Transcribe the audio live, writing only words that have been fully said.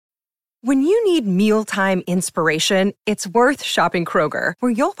When you need mealtime inspiration, it's worth shopping Kroger,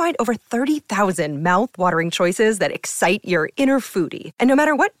 where you'll find over 30,000 mouth-watering choices that excite your inner foodie. And no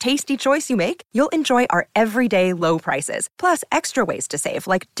matter what tasty choice you make, you'll enjoy our everyday low prices, plus extra ways to save,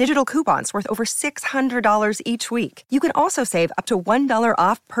 like digital coupons worth over $600 each week. You can also save up to $1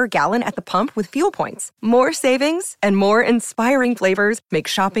 off per gallon at the pump with fuel points. More savings and more inspiring flavors make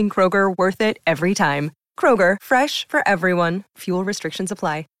shopping Kroger worth it every time. Kroger, fresh for everyone. Fuel restrictions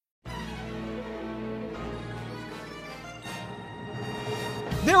apply.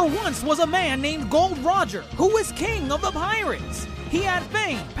 There once was a man named Gold Roger who was king of the pirates. He had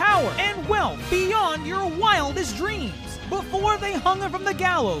fame, power, and wealth beyond your wildest dreams. Before they hung him from the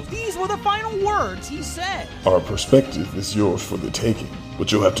gallows, these were the final words he said. Our perspective is yours for the taking,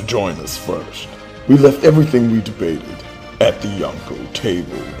 but you'll have to join us first. We left everything we debated at the Yonkō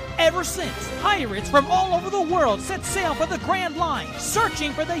table. Ever since, pirates from all over the world set sail for the Grand Line,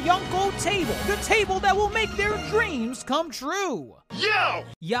 searching for the Yonkō table, the table that will make their dreams come true.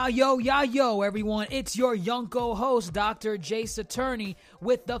 Yo, everyone. It's your Yonkō host, Dr. J. Saturni,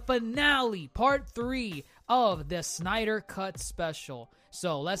 with the finale, part 3 of the Snyder Cut special.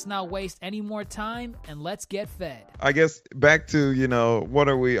 So let's not waste any more time and let's get fed. I guess back to, what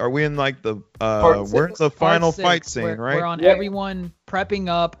are we? Are we in like the we're in the final fight scene, right? We're on everyone prepping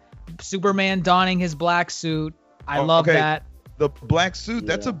up, Superman donning his black suit. I love that. The black suit,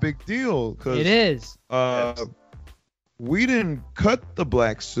 that's a big deal. It is. We didn't cut the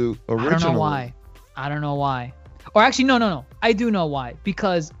black suit originally. I don't know why. Or actually, no. I do know why.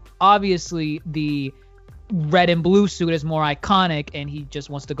 Because obviously the red and blue suit is more iconic, and he just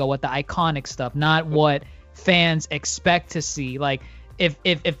wants to go with the iconic stuff, not what fans expect to see. Like, if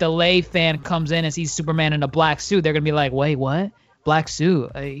the lay fan comes in and sees Superman in a black suit, they're gonna be like, wait, what? Black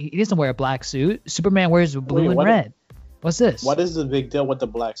suit? He doesn't wear a black suit. Superman wears blue and red. What's this? What is the big deal with the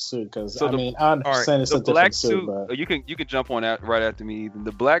black suit? Because I understand it's the a black different suit, but you can jump on that right after me.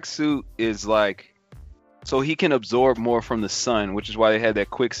 The black suit is like, so he can absorb more from the sun, which is why they had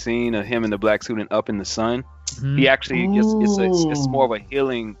that quick scene of him in the black suit and up in the sun. Mm-hmm. He actually it's more of a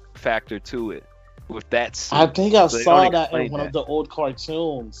healing factor to it with that suit. I think I saw that in one of the old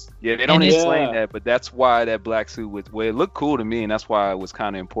cartoons. Yeah, they don't explain that, but that's why that black suit it looked cool to me, and that's why it was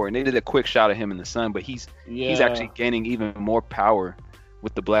kind of important. They did a quick shot of him in the sun, but he's actually gaining even more power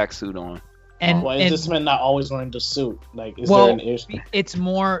with the black suit on. And why is this man not always wearing the suit? Like, is there an issue? It's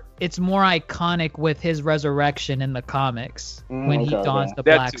more iconic with his resurrection in the comics when he dons the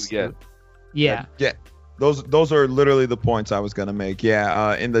black suit. Yeah. Those are literally the points I was gonna make.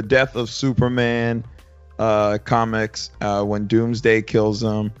 In the Death of Superman comics, when Doomsday kills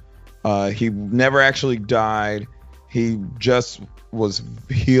him, he never actually died. He just was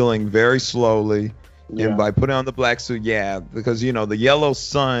healing very slowly, and by putting on the black suit, because the yellow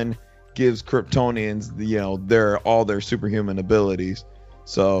sun gives Kryptonians all their superhuman abilities.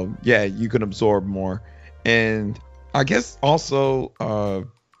 So you can absorb more, and I guess also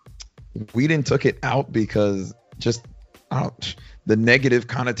Whedon took it out because just the negative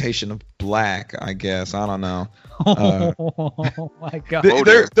connotation of black, I guess. I don't know. Oh my god!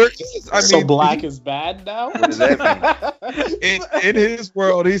 There is. Black is bad now. What does that mean? in his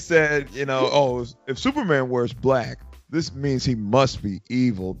world, he said, if Superman wears black, this means he must be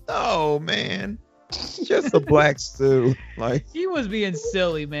evil. No, man. Just a black suit. Like, he was being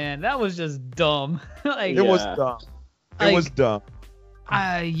silly, man. That was just dumb. It was dumb. It was dumb.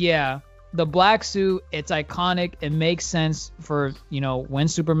 The black suit, it's iconic. It makes sense for, when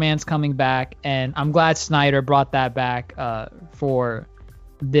Superman's coming back. And I'm glad Snyder brought that back for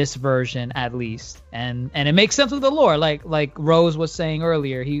this version, at least. And it makes sense with the lore. Like Rose was saying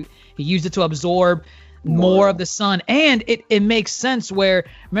earlier, he used it to absorb more of the sun, and it makes sense where,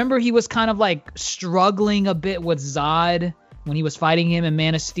 remember, he was kind of like struggling a bit with Zod when he was fighting him in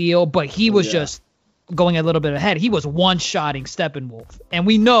Man of Steel, but he was just going a little bit ahead. He was one-shotting Steppenwolf, and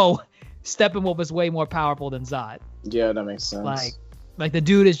we know Steppenwolf is way more powerful than Zod. Yeah, that makes sense. Like the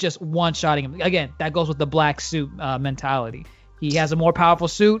dude is just one-shotting him. Again, that goes with the black suit mentality. He has a more powerful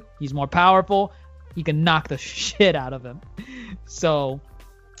suit. He's more powerful. He can knock the shit out of him. So,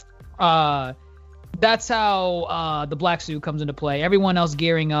 that's how the black suit comes into play. Everyone else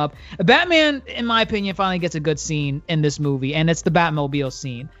gearing up. Batman, in my opinion, finally gets a good scene in this movie, and it's the Batmobile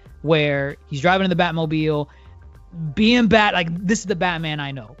scene where he's driving in the Batmobile, being like, this is the Batman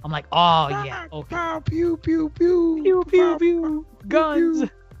I know. I'm like, oh yeah, okay. Pew pew pew pew pew pew. Guns.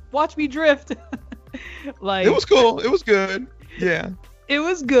 Watch me drift. Like, it was cool. It was good. Yeah. It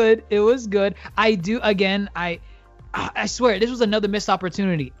was good. I swear, this was another missed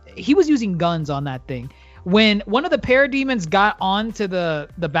opportunity. He was using guns on that thing. when one of the parademons got onto the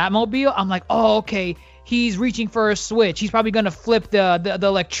Batmobile, I'm like, oh, okay, he's reaching for a switch. He's probably gonna flip the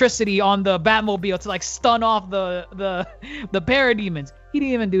electricity on the Batmobile to like stun off the parademons. He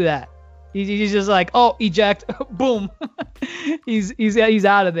didn't even do that. He's just like, oh, eject, boom. he's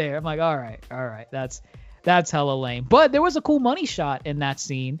out of there. I'm like, all right, that's hella lame. But there was a cool money shot in that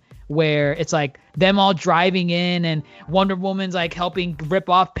scene where it's like them all driving in and Wonder Woman's like helping rip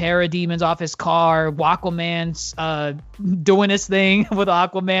off parademons off his car. Aquaman's doing his thing with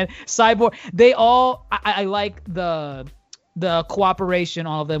Aquaman. Cyborg. They all, I like the cooperation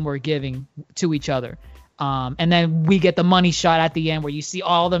all of them were giving to each other. And then we get the money shot at the end where you see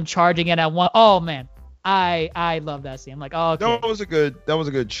all of them charging it at one. Oh man, I love that scene. I'm like, oh, okay. That was a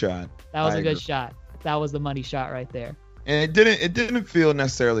good shot. That was a good shot. That was the money shot right there. And it didn't feel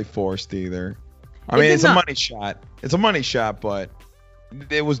necessarily forced either. I mean, it's a money shot. It's a money shot, but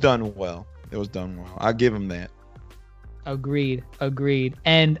it was done well. I'll give him that. Agreed.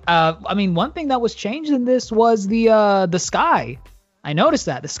 And I mean, one thing that was changed in this was the sky. I noticed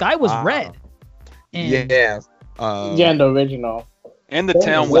that the sky was red. And in the original. And the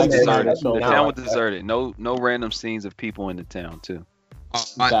town was deserted. The town was deserted. No random scenes of people in the town too.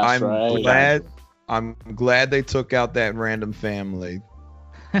 I'm glad they took out that random family.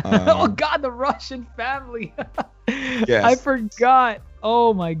 Oh God, the Russian family. Yes. I forgot.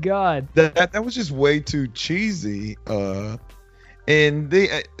 Oh my God. That was just way too cheesy. And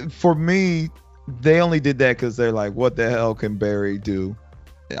for me, they only did that because they're like, what the hell can Barry do?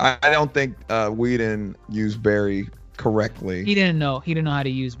 I don't think Whedon used Barry correctly. He didn't know how to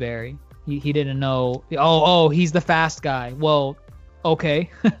use Barry. He didn't know. Oh, he's the fast guy. Well, okay.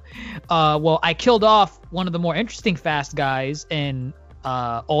 Well, I killed off one of the more interesting fast guys in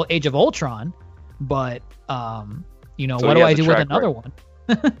Age of Ultron, but what do I do with another one?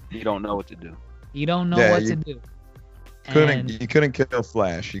 You don't know what to do. You don't know what to do. You couldn't kill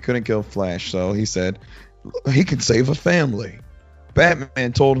Flash. You couldn't kill Flash, so he said he can save a family.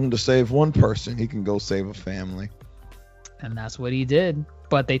 Batman told him to save one person. He can go save a family. And that's what he did.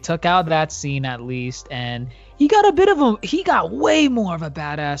 But they took out that scene at least, and he got way more of a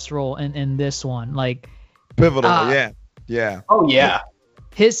badass role in this one. Like pivotal, yeah. Oh yeah.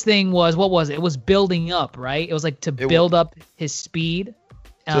 His thing was, what was it? It was building up, right? It was like to build up his speed.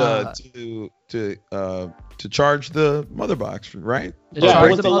 To charge the mother box, right? Yeah, it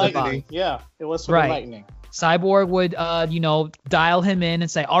was the lightning. Yeah, it was for the lightning. Cyborg would, dial him in and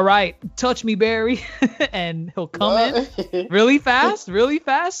say, all right, touch me, Barry. And he'll come in really fast,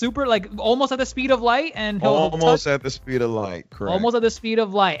 super, like almost at the speed of light. And at the speed of light, correct. Almost at the speed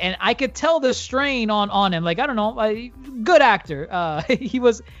of light. And I could tell the strain on him. Like, I don't know, good actor.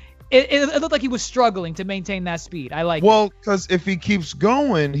 It looked like he was struggling to maintain that speed. I like Well, because if he keeps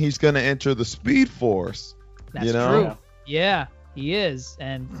going, he's going to enter the Speed Force. That's true. Yeah. He is,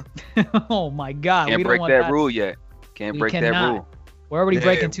 and oh my God, can't break that rule yet. Can't break that rule. We're already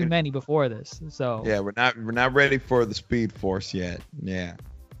breaking too many before this, so yeah, we're not ready for the Speed Force yet. Yeah,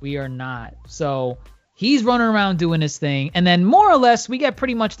 we are not. So he's running around doing his thing, and then more or less we get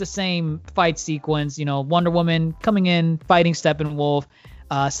pretty much the same fight sequence. Wonder Woman coming in, fighting Steppenwolf,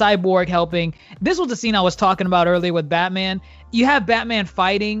 Cyborg helping. This was the scene I was talking about earlier with Batman. You have Batman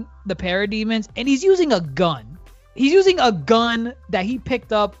fighting the parademons, and he's using a gun. He's using a gun that he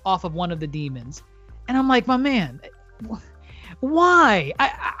picked up off of one of the demons. And I'm like, my man, why?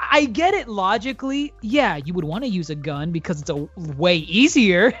 I get it logically. Yeah, you would want to use a gun because it's a way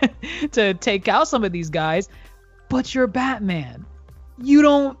easier to take out some of these guys. But you're Batman. You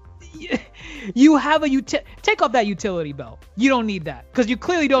don't... You have take off that utility belt. You don't need that because you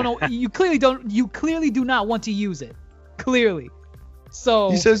clearly don't know. You clearly do not want to use it. Clearly. So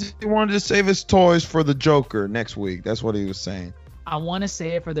he says he wanted to save his toys for the Joker next week. That's what he was saying. I want to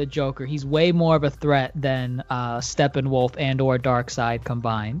say it for the Joker. He's way more of a threat than Steppenwolf and/or Darkseid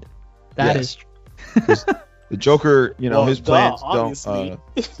combined. That is true. The Joker, his plans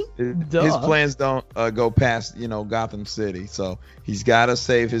don't go past Gotham City. So he's got to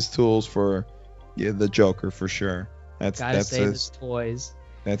save his tools for the Joker for sure. That's his toys.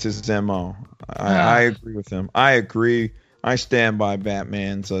 That's his MO. I agree with him. I agree. I stand by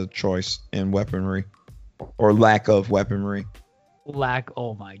Batman's choice in weaponry or lack of weaponry.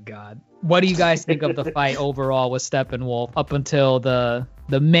 Oh my God. What do you guys think of the fight overall with Steppenwolf up until the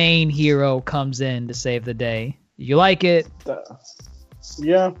main hero comes in to save the day? You like it?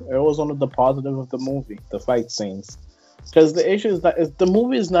 Yeah, it was one of the positives of the movie, the fight scenes. Because the issue is that the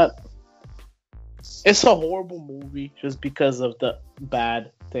movie is not... It's a horrible movie just because of the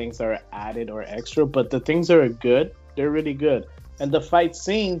bad things that are added or extra, but the things that are good, they're really good. And the fight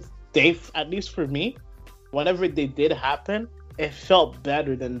scenes, at least for me, whenever they did happen, it felt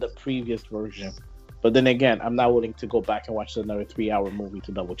better than the previous version. But then again, I'm not willing to go back and watch another 3-hour movie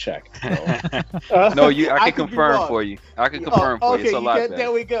to double check. So. No, I can confirm for you. I can confirm for you. It's a lot better.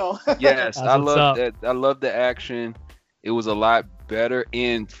 There we go. Yes, I love that. I love the action. It was a lot better,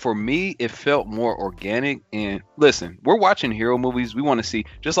 and for me, it felt more organic. And listen, we're watching hero movies. We want to see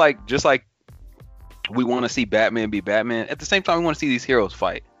just like we want to see Batman be Batman. At the same time, we want to see these heroes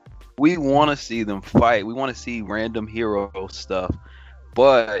fight. We want to see them fight. We want to see random hero stuff,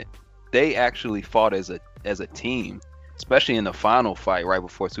 but they actually fought as a team, especially in the final fight right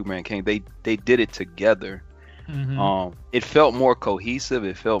before Superman came. They did it together. Mm-hmm. It felt more cohesive.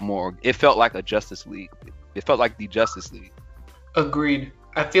 It felt like a Justice League. It felt like the Justice League. Agreed.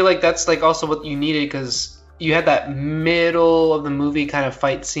 I feel like that's like also what you needed, because you had that middle of the movie kind of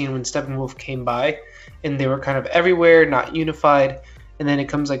fight scene when Steppenwolf came by, and they were kind of everywhere, not unified, and then it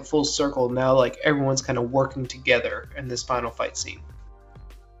comes like full circle. Now like everyone's kind of working together in this final fight scene.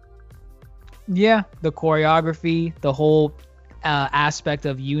 Yeah, the choreography, the whole aspect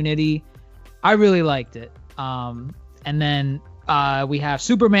of unity, I really liked it. And then we have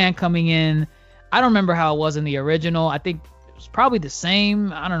Superman coming in. I don't remember how it was in the original. I think it was probably the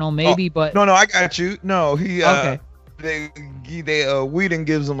same. I don't know, maybe, but no, I got you. No, he okay. Whedon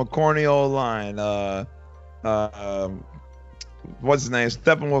gives him a corny old line. What's his name?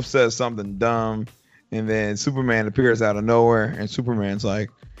 Steppenwolf says something dumb, and then Superman appears out of nowhere, and Superman's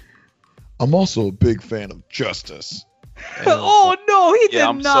like, "I'm also a big fan of justice." Oh no, he did not.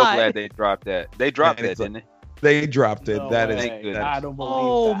 I'm so glad they dropped that. They dropped that, didn't they? They dropped it. No that way. is. I don't believe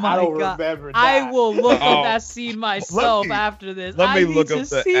oh that. my I don't God. remember that. I will look at that scene myself after this. Let me I look need up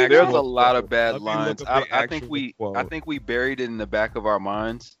to the see actual There's a lot of bad lines. I think we quote. buried it in the back of our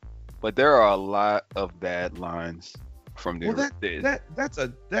minds, but there are a lot of bad lines from there. Well, that's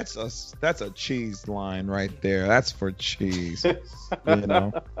a cheese line right there. That's for cheese. You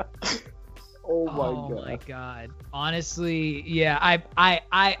know. Oh my god. Honestly, yeah,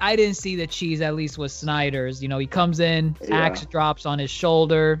 I didn't see the cheese, at least with Snyder's. You know, he comes in, axe drops on his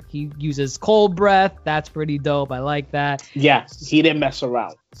shoulder, he uses cold breath. That's pretty dope. I like that. Yeah, he didn't mess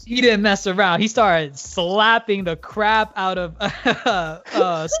around. He started slapping the crap out of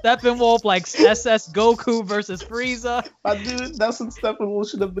Steppenwolf like SS Goku versus Frieza. Dude, that's when Steppenwolf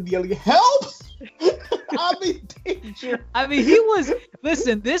should have been yelling, "Help! I'm in danger." I mean, he was.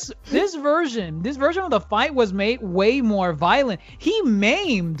 Listen, this version of the fight was made way more violent. He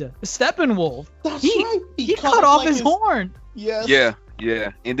maimed Steppenwolf. That's right. He cut off his horn. Yes.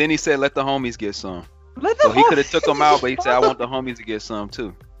 Yeah. And then he said, "Let the homies get some." He could have took them out, but he said, "I want the homies to get some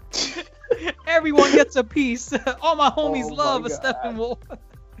too." Everyone gets a piece. All my homies love a God. Steppenwolf.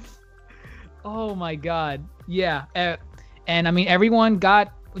 Oh my god. Yeah. And I mean, everyone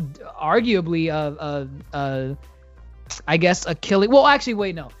got arguably I guess a killing. Well, actually,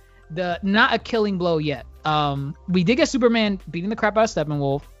 wait, no, not a killing blow yet. We did get Superman beating the crap out of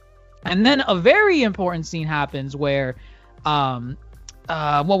Steppenwolf, and then a very important scene happens where, what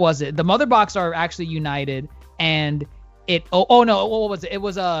was it? The Mother Box are actually united, and it. Oh no, what was it? It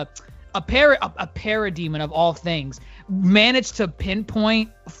was a parademon of all things managed to pinpoint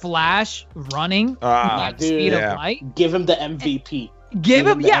Flash running at the speed of light. Give him the MVP. Give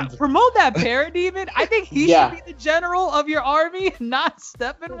him promote that parademon. I think he should be the general of your army, not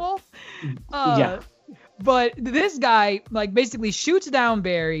Steppenwolf. But this guy like basically shoots down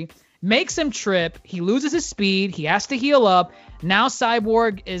Barry, makes him trip. He loses his speed. He has to heal up. Now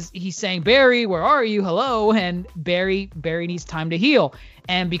Cyborg he's saying, "Barry, where are you? Hello." And Barry needs time to heal.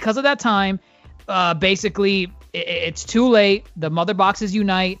 And because of that time, basically it's too late. The Mother Boxes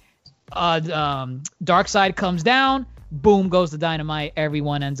unite. Darkseid comes down. Boom goes the dynamite.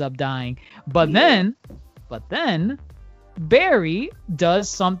 Everyone ends up dying. But then Barry does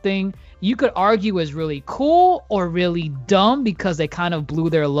something you could argue is really cool or really dumb, because they kind of blew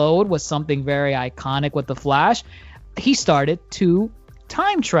their load with something very iconic with the Flash. He started to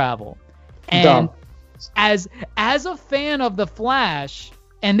time travel. And as a fan of the Flash,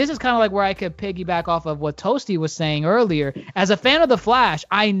 and this is kind of like where I could piggyback off of what Toasty was saying earlier. As a fan of the Flash,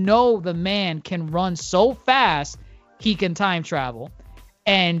 I know the man can run so fast he can time travel.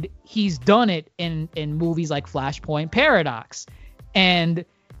 And he's done it in movies like Flashpoint Paradox. And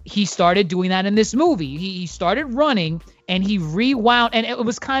he started doing that in this movie. He started running and he rewound, and it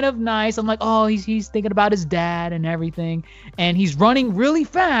was kind of nice. I'm like, oh, he's thinking about his dad and everything. And he's running really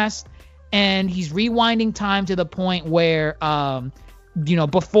fast, and he's rewinding time to the point where,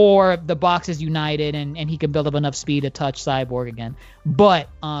 before the boxes united and he can build up enough speed to touch Cyborg again. But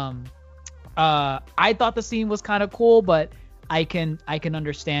I thought the scene was kind of cool, but I can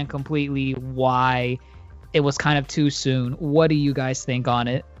understand completely why it was kind of too soon. What do you guys think on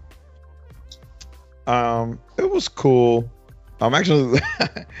it? It was cool. I'm actually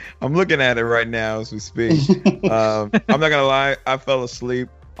I'm looking at it right now as we speak. I'm not gonna lie, I fell asleep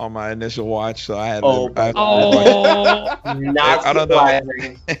on my initial watch, so I had. Not I don't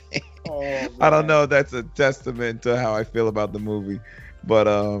know. Oh, I don't know if that's a testament to how I feel about the movie, but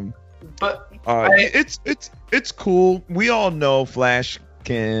it's cool. We all know Flash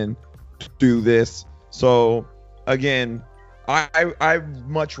can do this, so again, I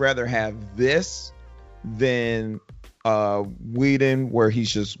much rather have this than Whedon, where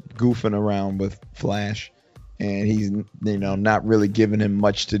he's just goofing around with Flash and he's not really giving him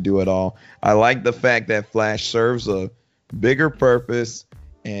much to do at all. I like the fact that Flash serves a bigger purpose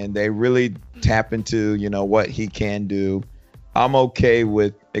and they really tap into what he can do. I'm okay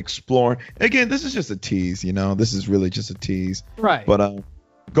with exploring. Again, this is just a tease, this is really just a tease, right? But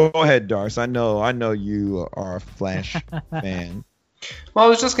go ahead, Darce. I know you are a Flash fan. Well, I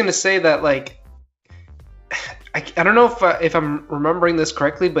was just gonna say that, like, I don't know if I'm remembering this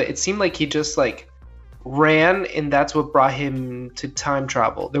correctly, but it seemed like he just like ran, and that's what brought him to time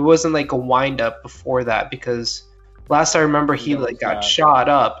travel. There wasn't like a wind up before that, because last I remember he got shot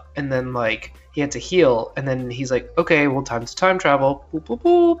up, and then like he had to heal, and then he's like, okay, well, time to time travel. Boop, boop,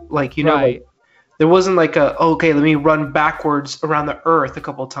 boop. Like like, there wasn't like okay, let me run backwards around the Earth a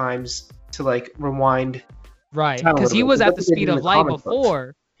couple times to like rewind. Right, because he was at the speed of light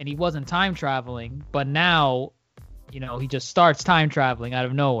before, and he wasn't time traveling, but now, he just starts time traveling out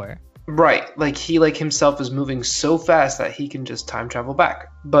of nowhere. Right, like he himself is moving so fast that he can just time travel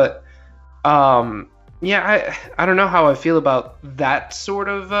back. But yeah, I don't know how I feel about that sort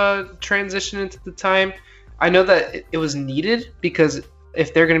of transition into the time. I know that it was needed, because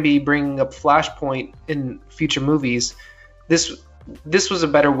if they're going to be bringing up Flashpoint in future movies, this was a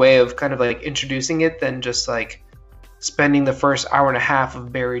better way of kind of like introducing it than just like spending the first hour and a half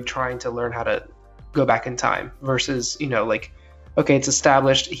of Barry trying to learn how to go back in time versus, like, okay, it's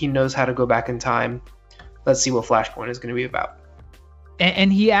established, he knows how to go back in time. Let's see what Flashpoint is going to be about.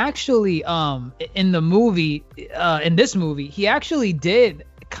 And he actually, in the movie, in this movie, he actually did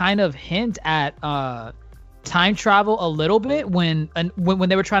kind of hint at time travel a little bit when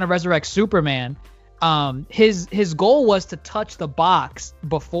they were trying to resurrect Superman. His goal was to touch the box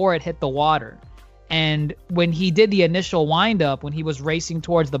before it hit the water. And when he did the initial windup, when he was racing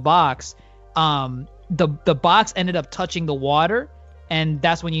towards the box, the box ended up touching the water, and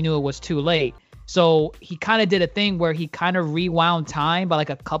that's when you knew it was too late. So he kind of did a thing where he kind of rewound time by like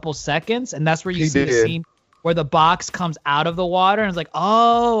a couple seconds, and that's where you see the scene where the box comes out of the water, and it's like,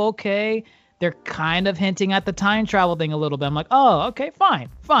 oh, okay. They're kind of hinting at the time travel thing a little bit. I'm like, oh, okay, fine.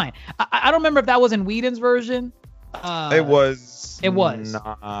 I don't remember if that was in Whedon's version. It was. It was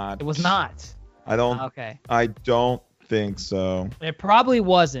not. It was not. I don't. Okay. I don't think so. It probably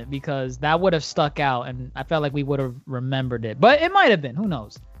wasn't, because that would have stuck out, and I felt like we would have remembered it. But it might have been. Who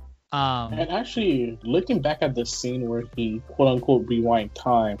knows? And actually, looking back at the scene where he quote unquote rewind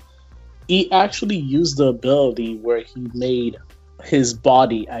time, he actually used the ability where he made his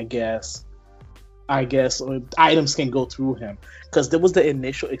body, I guess items can go through him, because there was the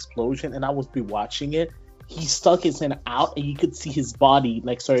initial explosion and I was rewatching it. He stuck his hand out and you could see his body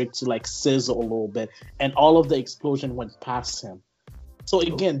like started to like sizzle a little bit, and all of the explosion went past him. So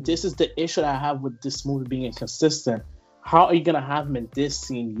again, this is the issue that I have with this movie being inconsistent. How are you gonna have him in this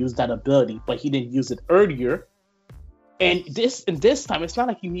scene use that ability, but he didn't use it earlier? And this time, it's not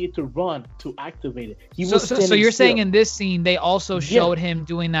like he needed to run to activate it. So you're saying in this scene, they also showed him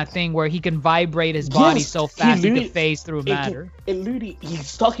doing that thing where he can vibrate his body so fast he could phase through matter. And literally, he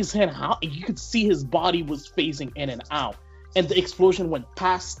stuck his hand out, and you could see his body was phasing in and out. And the explosion went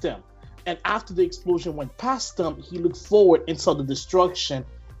past him. And after the explosion went past him, he looked forward and saw the destruction.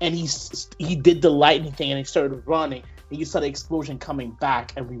 And he did the lightning thing, and he started running. And you saw the explosion coming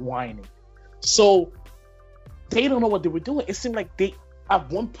back and rewinding. So they don't know what they were doing. It seemed like they, at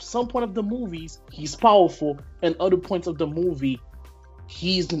some point of the movies, he's powerful, and other points of the movie,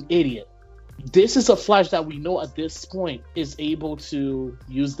 he's an idiot. This is a Flash that we know at this point is able to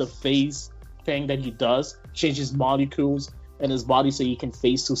use the phase thing that he does, change his molecules and his body so he can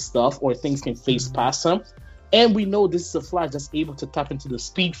phase through stuff, or things can phase past him. And we know this is a Flash that's able to tap into the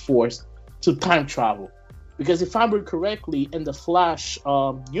Speed Force to time travel. Because if I remember correctly, in the Flash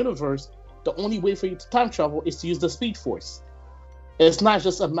universe, the only way for you to time travel is to use the Speed Force. It's not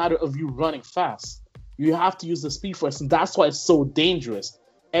just a matter of you running fast. You have to use the Speed Force, and that's why it's so dangerous.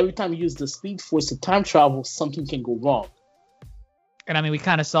 Every time you use the Speed Force to time travel, something can go wrong. And I mean, we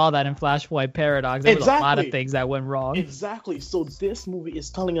kind of saw that in Flashpoint Paradox. There was a lot of things that went wrong. Exactly. So this movie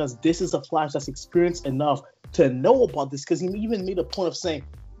is telling us this is a Flash that's experienced enough to know about this, because he even made a point of saying,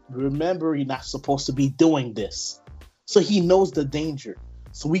 remember, you're not supposed to be doing this. So he knows the danger.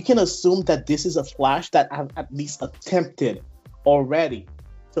 So we can assume that this is a Flash that have at least attempted already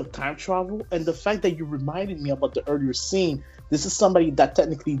to time travel. And the fact that you reminded me about the earlier scene, this is somebody that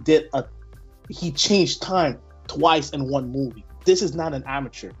technically he changed time twice in one movie. This is not an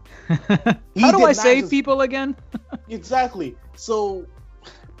amateur. How do I save people again? Exactly. So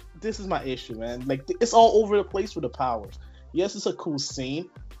this is my issue, man. Like, it's all over the place with the powers. Yes, it's a cool scene,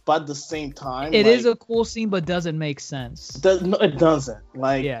 but at the same time, it is a cool scene, but doesn't make sense. No, it doesn't.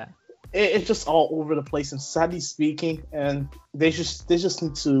 Like, yeah, it's just all over the place. And sadly speaking, and they just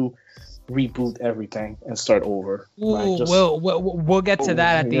need to reboot everything and start over. Ooh, we'll get to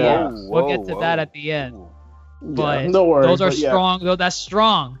that at the end. We'll get to that at the end. But no worries, those are strong. Yeah. That's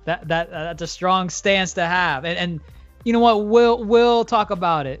strong. That's a strong stance to have. And you know what? We'll talk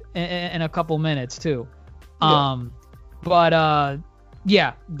about it in a couple minutes too. The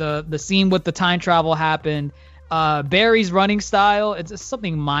scene with the time travel happened. Barry's running style, it's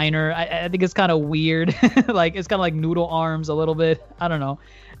something minor. I think it's kind of weird. Like, it's kind of like noodle arms a little bit. I don't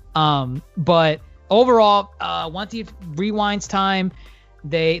know. But overall, once he rewinds time,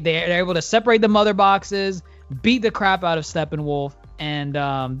 they're able to separate the mother boxes, beat the crap out of Steppenwolf, and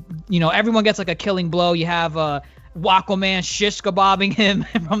everyone gets like a killing blow. You have Aquaman shish kebabbing him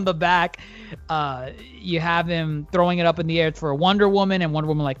from the back. You have him throwing it up in the air for Wonder Woman, and Wonder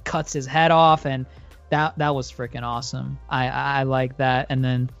Woman like cuts his head off, and that was freaking awesome. I like that. And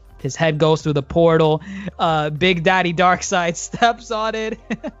then his head goes through the portal. Big Daddy Darkseid steps on it,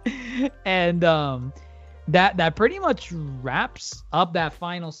 and that pretty much wraps up that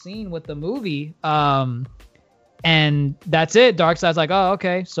final scene with the movie. And that's it. Darkseid's like, oh,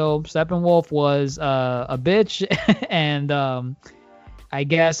 okay, so Steppenwolf was a bitch, and I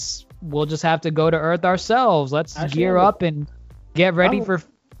guess we'll just have to go to Earth ourselves. Let's gear up and get ready for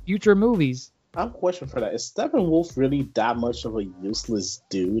future movies. I have a question for that. Is Steppenwolf really that much of a useless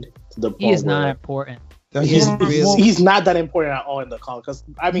dude? He is not important. He's not that important at all in the comic. Because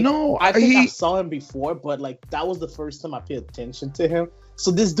I think I saw him before, but like that was the first time I paid attention to him. So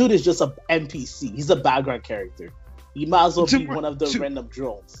this dude is just a NPC. He's a background character. He might as well be one of the random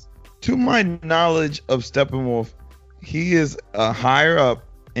drones. To my knowledge of Steppenwolf, he is a higher up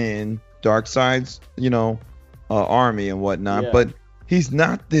in Darkseid's, army and whatnot. Yeah. But he's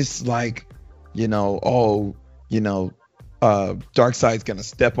not this like, Darkseid's gonna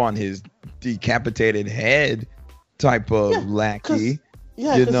step on his decapitated head type of lackey.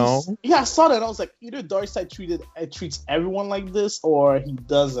 I saw that. I was like, either Darkseid treats everyone like this, or he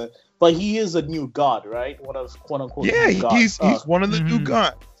doesn't. But he is a new god, right? One of quote unquote. Yeah, he's one of the new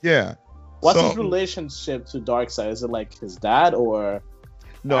gods. Yeah. What's his relationship to Darkseid? Is it like his dad, or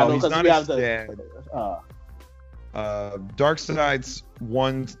no? He's not his dad. Darkseid's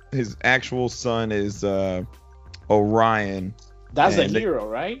his actual son is Orion. That's a hero,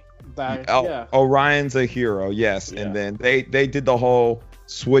 right? Orion's a hero, yes. Yeah. And then they did the whole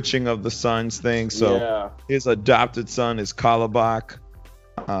switching of the sons thing. So his adopted son is Kalibak.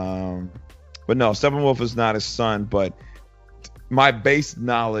 But no, Steppenwolf is not his son. But my base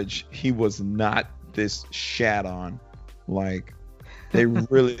knowledge, he was not this shat on. Like, they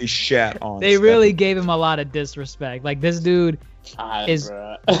really shat on. They really gave him a lot of disrespect. Like, this dude is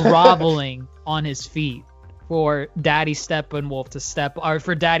groveling on his feet for Daddy Steppenwolf to step, or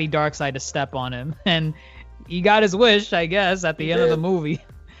for Daddy Darkseid to step on him, and he got his wish, I guess, at the end of the movie.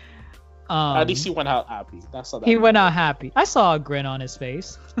 At least he went out happy. He went out happy. I saw a grin on his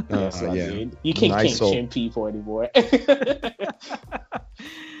face. You can't shame people anymore.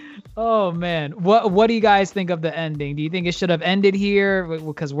 Oh man, what do you guys think of the ending? Do you think it should have ended here?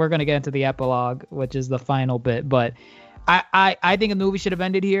 Because we're gonna get into the epilogue, which is the final bit. But I think the movie should have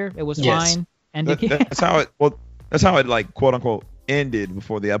ended here. It was fine. That's how it like quote unquote ended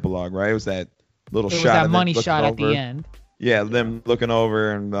before the epilogue, right? It was that little shot. It was that money shot at the end. Yeah, them looking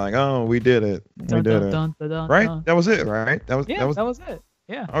over and like, oh, we did it. We did it. Right? That was it, right? That was it.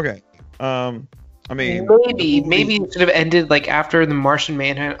 Yeah. Okay. I mean, maybe it should have ended like after the Martian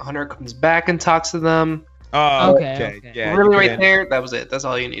Manhunter comes back and talks to them. Oh, okay. Yeah. Really, right there. That was it. That's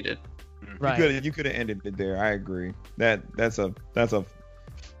all you needed. Right. You could have ended it there. I agree. That's a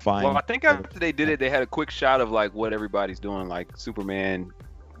fine. Well, I think after they did it, they had a quick shot of like what everybody's doing, like Superman,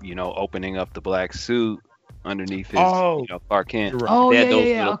 opening up the black suit underneath his, Clark Kent. Right. Oh,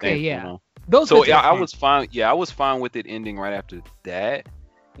 yeah. Okay, yeah. Those. So I was fine. Yeah, I was fine with it ending right after that,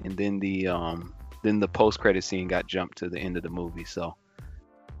 and then the then the post credit scene got jumped to the end of the movie. So,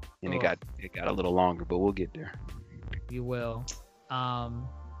 and it got a little longer, but we'll get there. You will.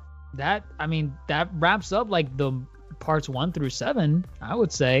 That wraps up like the parts 1 through 7, I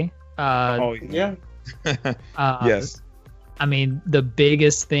would say. Yeah. Yes. I mean, the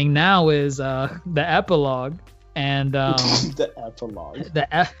biggest thing now is the epilogue, and the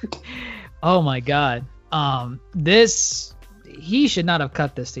epilogue. Oh my god. This, he should not have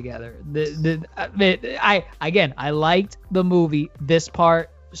cut this together. I liked the movie. This part,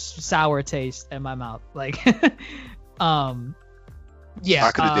 sour taste in my mouth. Like, yeah.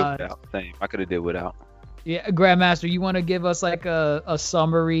 I could have did without. Same. I could have did without. Yeah, Grandmaster, you want to give us like a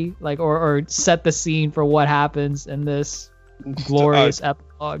summary, like, or set the scene for what happens in this glorious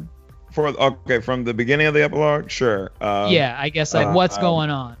epilogue? From the beginning of the epilogue, sure. Yeah, I guess like what's going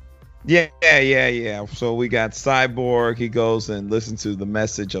on. Yeah. So we got Cyborg. He goes and listens to the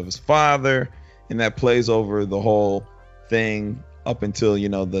message of his father, and that plays over the whole thing up until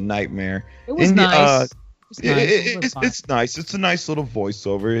the nightmare. It was nice. It's nice. It's a nice little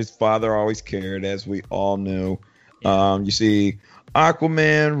voiceover. His father always cared, as we all knew. Yeah. You see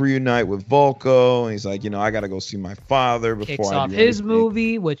Aquaman reunite with Volko, and he's like, I gotta go see my father before kicks I off do his anything.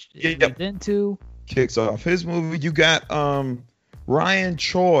 movie, which he didn't do. Kicks off his movie. You got Ryan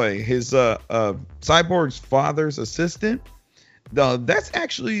Choi, his Cyborg's father's assistant. That's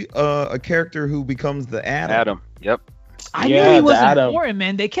actually a character who becomes the Atom. Yep. I knew he was important,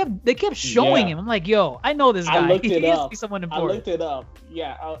 man. They kept showing him. I'm like, yo, I know this guy. I looked it up. He's someone important. I looked it up.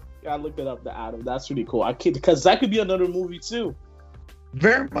 Yeah, I looked it up. The Atom. That's really cool. Because that could be another movie too.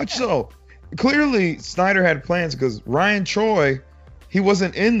 Very much so. Clearly, Snyder had plans because Ryan Choi, he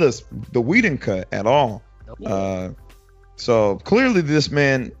wasn't in the Whedon cut at all. So clearly, this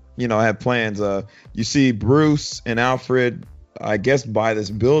man, had plans. You see Bruce and Alfred, I guess, buy this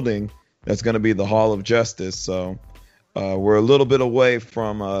building that's going to be the Hall of Justice. So we're a little bit away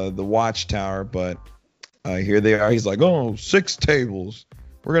from the Watchtower, but here they are. He's like, 6 tables.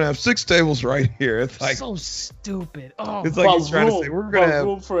 We're gonna have 6 tables right here. It's like so stupid. Oh, it's like he's trying to say we're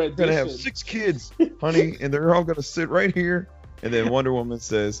gonna have 6 kids, honey, and they're all gonna sit right here. And then Wonder Woman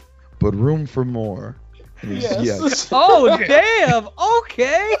says, "But room for more." Yes. Oh damn.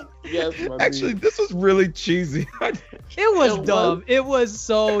 Okay. Yes. Actually, this was really cheesy. It was dumb. It was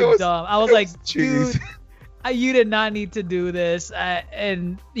so dumb. I was like, dude, you did not need to do this.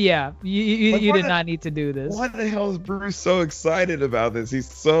 And yeah, you did not need to do this. Why the hell is Bruce so excited about this? He's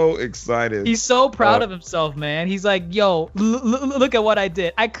so excited. He's so proud of himself, man. He's like, yo, look at what I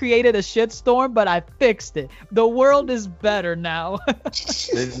did. I created a shitstorm, but I fixed it. The world is better now.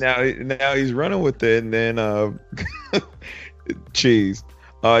 And now he's running with it. And then cheese.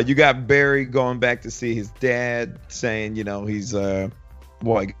 You got Barry going back to see his dad, saying, he's got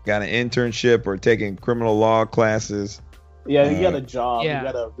an internship or taking criminal law classes. Yeah, he got a job. Yeah. He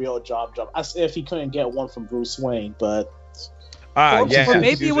got a real job. As if he couldn't get one from Bruce Wayne, but or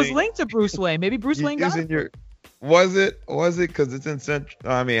maybe it was linked to Bruce Wayne. Maybe Bruce Wayne got it. Was it? Because it's in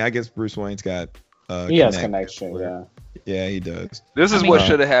Central. I mean, I guess Bruce Wayne's got. He has connection. Yeah, he does. This is what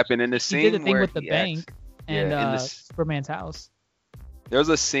should have happened in the scene. He did the thing where with the bank and Superman's house. There's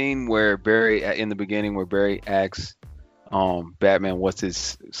a scene where Barry, in the beginning, where Barry asks Batman, what's your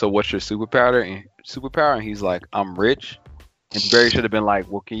superpower? And he's like, I'm rich. And Barry should have been like,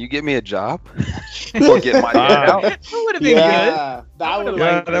 well, can you get me a job or get my dad out? That would have been good.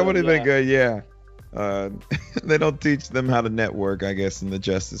 That would have been good. Yeah. They don't teach them how to network, I guess, in the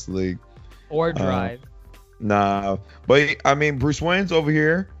Justice League or drive. Nah, but I mean, Bruce Wayne's over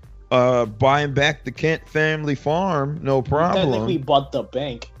here buying back the Kent family farm, no problem. He technically bought the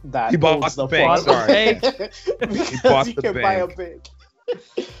bank. He bought the bank. Sorry, he bought the bank. Buy a bank.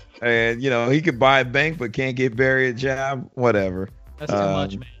 And he could buy a bank, but can't get Barry a job. Whatever. That's too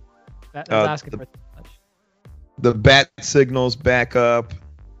much, man. That's asking for too much. The bat signals back up.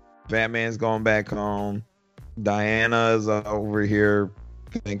 Batman's going back home. Diana is over here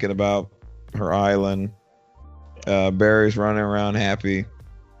thinking about her island. Barry's running around happy.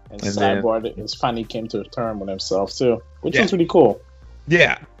 And Cyborg finally came to a term with himself too, which is really cool.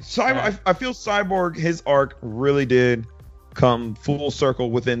 Yeah, I feel Cyborg, his arc really did come full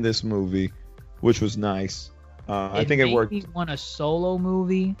circle within this movie, which was nice. I think it worked. He want a solo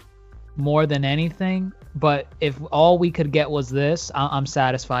movie more than anything, but if all we could get was this, I'm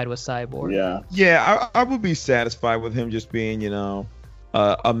satisfied with Cyborg. Yeah, I would be satisfied with him just being,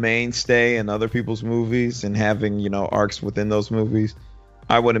 a mainstay in other people's movies and having, arcs within those movies.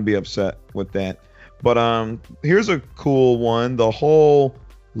 I wouldn't be upset with that. But here's a cool one. The whole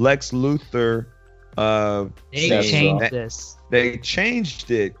Lex Luthor They changed this. They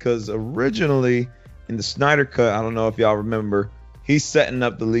changed it because originally in the Snyder cut, I don't know if y'all remember, he's setting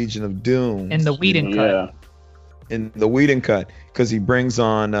up the Legion of Doom In the Whedon cut. In the Whedon cut, because he brings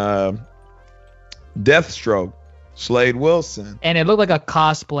on Deathstroke, Slade Wilson, and it looked like a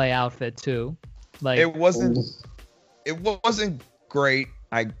cosplay outfit too. Like it wasn't great.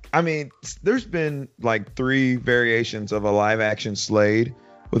 I mean, there's been like 3 variations of a live action Slade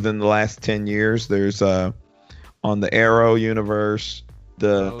within the last 10 years. There's on the Arrow universe,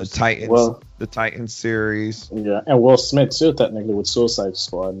 the Titans, the Titans series. Yeah, and Will Smith too, technically, with Suicide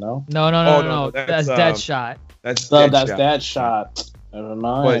Squad. No. No. That's Deadshot. That's Deadshot. Never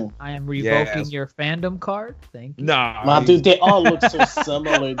mind. I am revoking your fandom card. Thank you. Nah, my dude, they all look so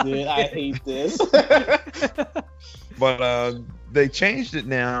similar, dude. I hate this. But they changed it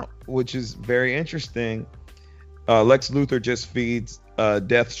now, which is very interesting. Lex Luthor just feeds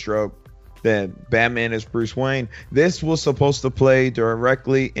Deathstroke that Batman is Bruce Wayne. This was supposed to play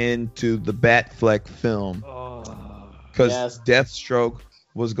directly into the Batfleck film, because Deathstroke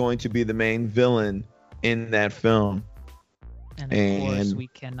was going to be the main villain in that film. And of course, we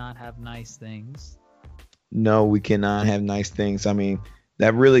cannot have nice things. No, we cannot have nice things. I mean,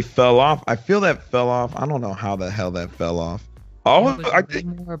 that really fell off. I feel that fell off. I don't know how the hell that fell off. I think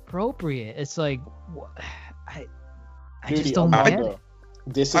more appropriate. It's like I just don't get it.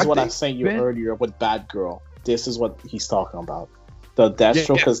 This is what I sent you earlier with Batgirl. This is what he's talking about. The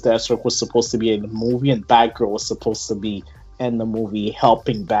Deathstroke, because Deathstroke was supposed to be in the movie, and Batgirl was supposed to be in the movie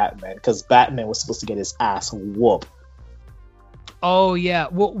helping Batman, because Batman was supposed to get his ass whooped. Oh yeah,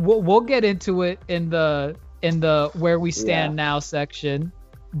 we'll get into it in the where we stand now section,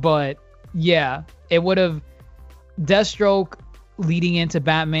 but yeah, it would have Deathstroke leading into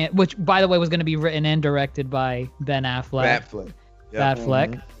Batman, which by the way was going to be written and directed by Ben Affleck.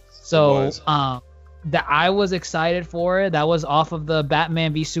 Batfleck. Mm-hmm. So that I was excited for it. That was off of the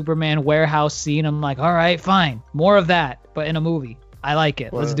Batman v Superman warehouse scene. I'm like, all right, fine, more of that, but in a movie. I like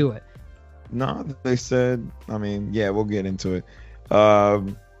it. Let's do it. No, they said. I mean, yeah, we'll get into it.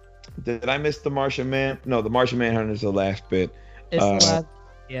 Did I miss the Martian Man? No, the Martian Manhunter is the last bit. It's the last.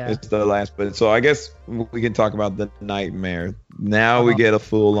 Yeah. It's the last bit. So I guess we can talk about the nightmare. Now we get a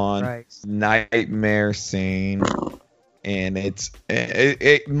full-on nightmare scene. And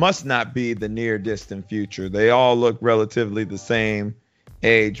it must not be the near distant future. They all look relatively the same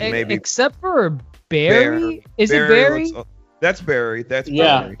age, maybe except for Barry. Is it Barry? That's Barry. That's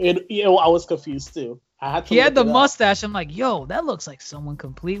Barry. Yeah. I was confused too. He had the mustache. I'm like, yo, that looks like someone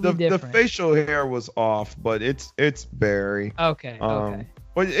completely different. The facial hair was off, but it's Barry. Okay.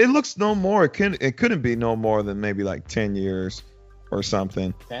 But it looks no more. It couldn't be no more than maybe like 10 years or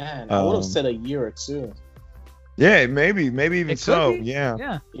something. Damn, I would have said a year or two. Yeah, maybe even so.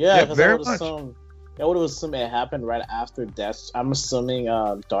 Yeah. Because I would have assumed it happened right after death. I'm assuming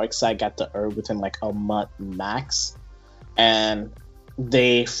Darkseid got to Earth within like a month max, and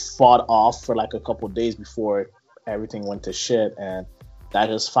they fought off for like a couple days before everything went to shit. And that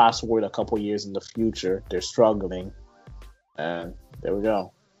just fast forward a couple years in the future. They're struggling, and there we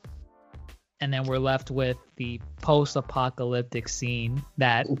go. And then we're left with the post-apocalyptic scene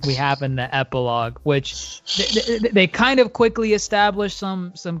that we have in the epilogue, which they kind of quickly established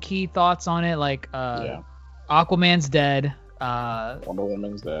some key thoughts on it, like Aquaman's dead, Wonder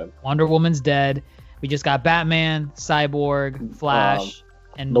Woman's dead. We just got Batman, Cyborg, Flash,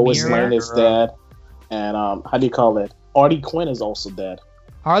 and Lois Lane is dead, and how do you call it? Harley Quinn is also dead.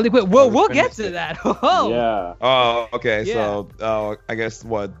 Harley Quinn. We'll get to that. Yeah. Oh, okay. Yeah. So, I guess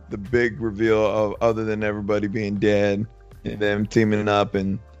the big reveal of other than everybody being dead and them teaming up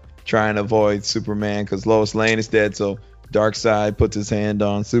and trying to avoid Superman because Lois Lane is dead. So Darkseid puts his hand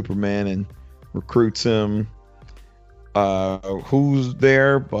on Superman and recruits him. Who's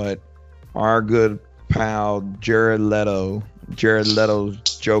there? But our good pal Jared Leto. Jared Leto's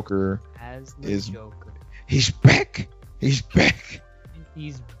Joker Joker. He's back. He's back.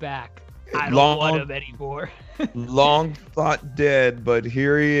 He's back. I don't want him anymore. Long thought dead, but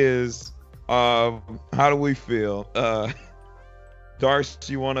here he is. How do we feel?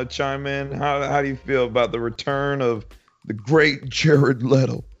 Darcy, you want to chime in? How do you feel about the return of the great Jared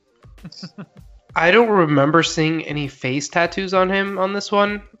Leto? I don't remember seeing any face tattoos on him on this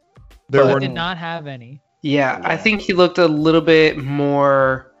one. He did not have any. Yeah, I think he looked a little bit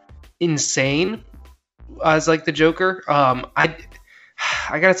more insane as like the Joker.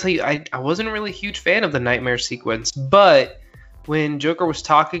 I gotta tell you, I wasn't really a huge fan of the nightmare sequence, but when Joker was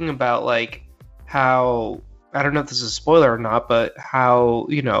talking about like how, I don't know if this is a spoiler or not, but how,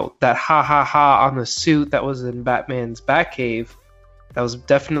 that ha ha ha on the suit that was in Batman's Batcave, that was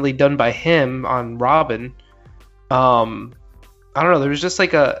definitely done by him on Robin. I don't know. There was just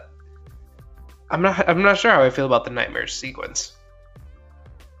like a. I'm not sure how I feel about the nightmare sequence.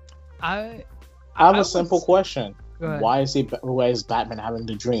 I have a simple question. Why is Batman having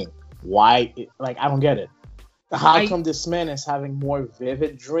the dream? Why? Like, I don't get it. How come this man is having more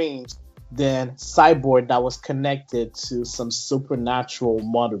vivid dreams than Cyborg that was connected to some supernatural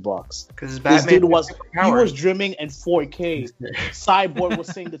mother box? Because this dude was dreaming in 4K. Cyborg was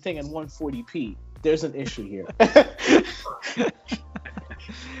seeing the thing in 140p. There's an issue here.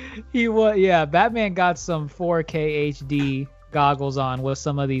 Batman got some 4K HD goggles on with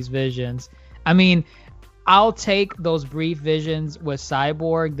some of these visions. I mean, I'll take those brief visions with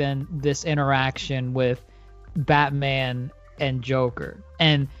Cyborg than this interaction with Batman and Joker.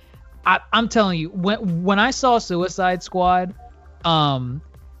 And I'm telling you, when I saw Suicide Squad, I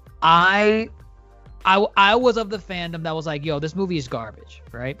was of the fandom that was like, yo, this movie is garbage,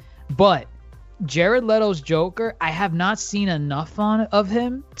 right? But Jared Leto's Joker, I have not seen enough of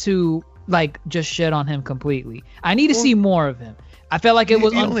him to like just shit on him completely. I need to see more of him. I felt like it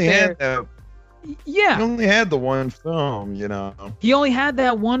was unfair. He only had the one film, you know. He only had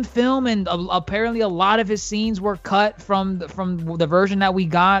that one film, and apparently a lot of his scenes were cut from the version that we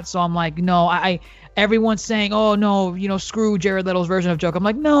got. So I'm like, no, everyone's saying, oh no, you know, screw Jared Leto's version of Joker. I'm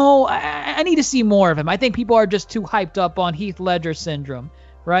like, no, I need to see more of him. I think people are just too hyped up on Heath Ledger syndrome,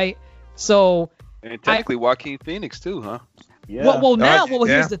 right? So, and technically Joaquin Phoenix too, huh? Yeah.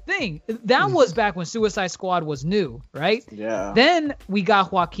 Here's the thing. That was back when Suicide Squad was new, right? Yeah. Then we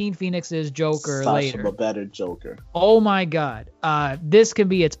got Joaquin Phoenix's Joker later. A better Joker. Oh my God. This can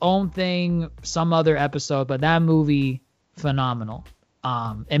be its own thing, some other episode, but that movie, phenomenal.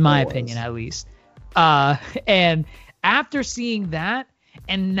 In my opinion, at least. And after seeing that,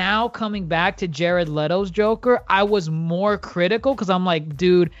 and now coming back to Jared Leto's Joker, I was more critical because I'm like,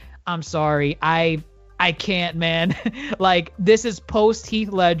 dude, I'm sorry. I can't, man. Like, this is post Heath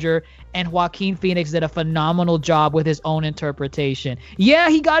Ledger, and Joaquin Phoenix did a phenomenal job with his own interpretation. Yeah,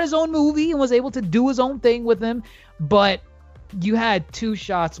 he got his own movie and was able to do his own thing with him, but you had two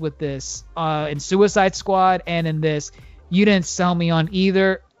shots with this in Suicide Squad and in this. You didn't sell me on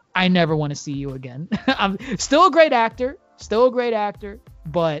either. I never want to see you again. I'm still a great actor,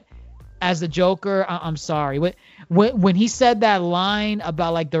 but as the Joker, I'm sorry. When he said that line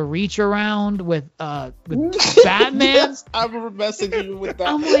about like the reach around with Batman, yes, I remember messaging you with that.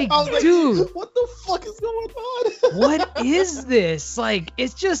 I'm like, dude, what the fuck is going on? What is this? Like,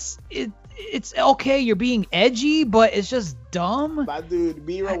 it's just it's okay. You're being edgy, but it's just dumb. My dude,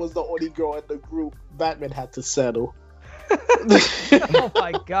 Mira was the only girl in the group Batman had to settle. Oh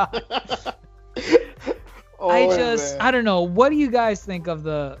my God. I don't know. What do you guys think of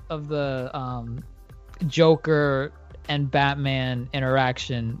the Joker and Batman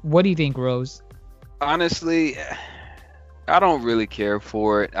interaction? What do you think, Rose? Honestly, I don't really care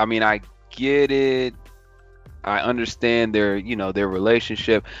for it. I mean, I get it. I understand their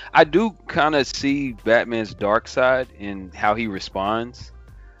relationship. I do kind of see Batman's dark side in how he responds.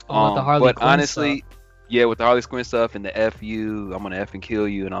 With the Harley Quinn honestly, stuff. Yeah, with the Harley Quinn stuff and the F you, I'm gonna F and kill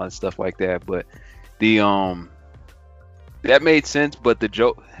you and all that stuff like that. But the that made sense. But the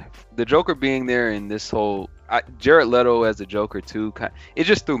Joker being there in this whole Jared Leto as the Joker too, it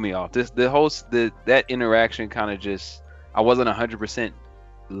just threw me off. That interaction kind of just, I wasn't 100%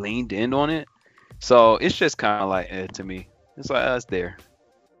 leaned in on it. So it's just kind of like to me. It's like it's there.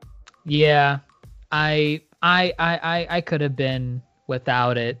 Yeah, I could have been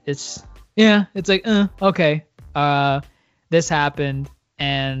without it. It's like okay. This happened,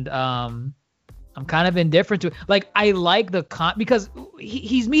 and I'm kind of indifferent to it. Like, I like the because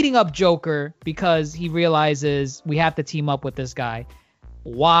he's meeting up Joker because he realizes we have to team up with this guy.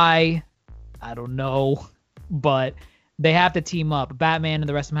 Why? I don't know, but they have to team up. Batman and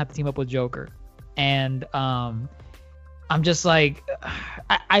the rest of them have to team up with Joker. And I'm just like,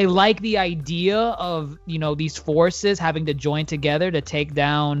 I like the idea of, these forces having to join together to take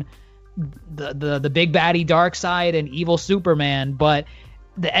down the big baddie Darkseid and evil Superman, but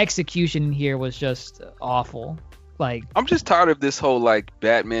the execution here was just awful. Like, I'm just tired of this whole like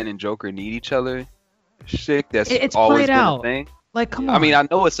Batman and Joker need each other shit. It's played always been out. a thing. Like, come on. I mean, I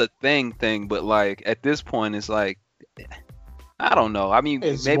know it's a thing, but like at this point, it's like, I don't know. I mean,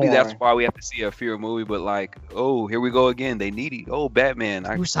 maybe that's why we have to see a Fear movie. But like, oh, here we go again. They need it. Oh, Batman.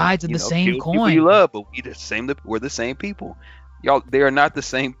 Two sides of the same coin. People you love, but we're the same people. Y'all, they are not the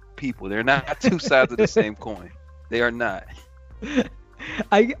same people. They're not two sides of the same coin. They are not.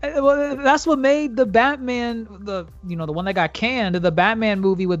 That's what made the Batman, the one that got canned, the Batman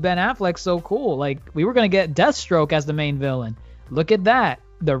movie with Ben Affleck, so cool. Like, we were gonna get Deathstroke as the main villain. look at that.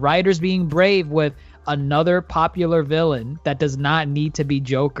 The writers being brave with another popular villain that does not need to be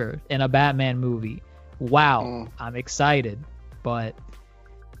Joker in a Batman movie. Wow, I'm excited, but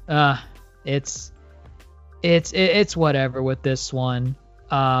it's whatever with this one.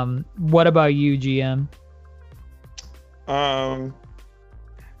 What about you, GM?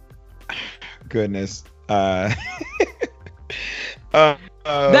 Goodness. That's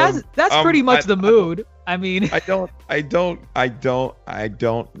pretty much the mood. I mean, I don't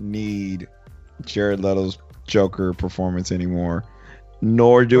need Jared Leto's Joker performance anymore,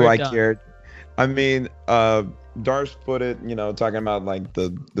 nor do I care. I mean, Darce put it, talking about like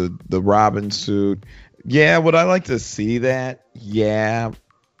the Robin suit. Yeah, would I like to see that? Yeah,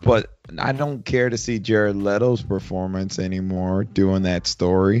 but I don't care to see Jared Leto's performance anymore doing that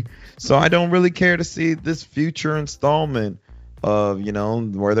story. So I don't really care to see this future installment of,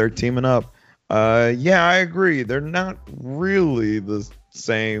 where they're teaming up. Yeah, I agree. They're not really the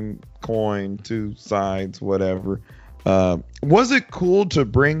same coin, two sides, whatever. Was it cool to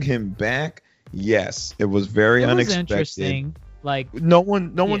bring him back? Yes, it was very unexpected. Interesting. Like no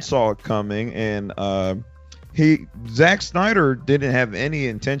one saw it coming, and Zack Snyder didn't have any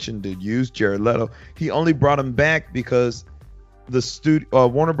intention to use Jared Leto. He only brought him back because the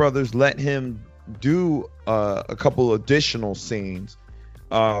Warner Brothers let him do a couple additional scenes.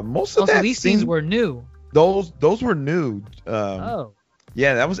 Most of these scenes were new. Those were new.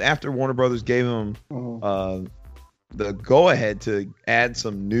 Yeah, that was after Warner Brothers gave him the go ahead to add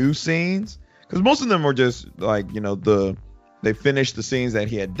some new scenes, because most of them were just like they finished the scenes that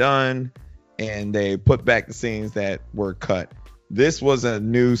he had done and they put back the scenes that were cut. This was a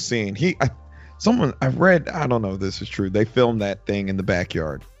new scene. I read, I don't know if this is true, they filmed that thing in the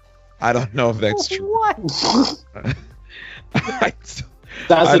backyard. I don't know if that's true. What? That's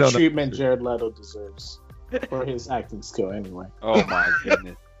the treatment Jared Leto deserves for his acting skill anyway. Oh my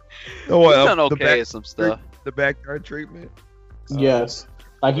goodness. He's done okay at some stuff. The backyard treatment? Yes.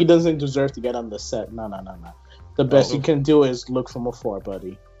 Like, he doesn't deserve to get on the set. No. The best you can do is look from afar,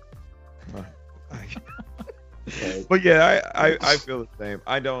 buddy. But yeah, I feel the same.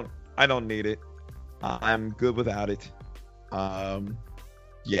 I don't need it. I'm good without it.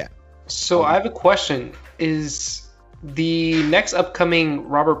 Yeah. So I have a question. Is the next upcoming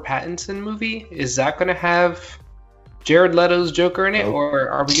Robert Pattinson movie, is that going to have Jared Leto's Joker in it, or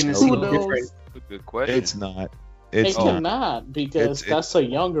are we going to see different? That's a good question. It's not. It cannot, because that's a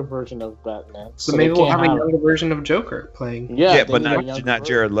younger version of Batman. So maybe we'll have a younger version of Joker playing. Yeah, but not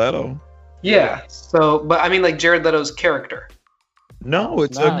Jared Leto. Yeah. So, but I mean, like Jared Leto's character. No,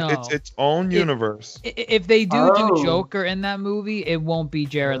 it's its own universe. If they do Joker in that movie, it won't be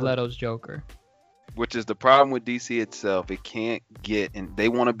Jared Leto's Joker. Which is the problem with DC itself. It can't get, and they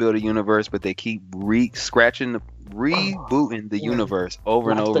want to build a universe, but they keep rebooting the universe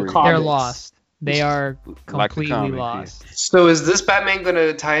over and over again. They're lost. They are completely lost. So is this Batman going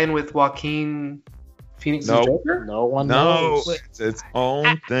to tie in with Joaquin Phoenix's Joker? No one knows. It's its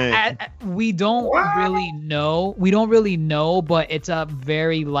own thing. We don't really know. We don't really know, but it's a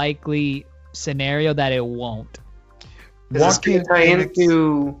very likely scenario that it won't. Is this going to tie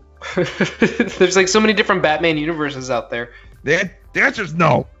into... There's like so many different Batman universes out there. The answer's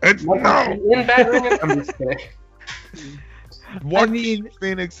no. It's no. In Batman? I'm just kidding. Joaquin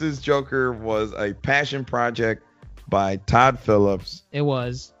Phoenix's Joker was a passion project by Todd Phillips. It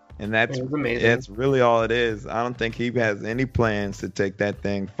was. And that's really all it is. I don't think he has any plans to take that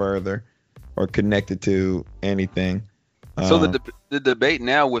thing further or connect it to anything. So the debate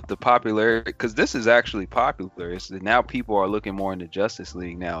now with the popularity, because this is actually popular, is that now people are looking more into Justice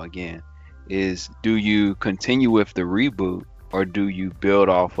League now again, is do you continue with the reboot or do you build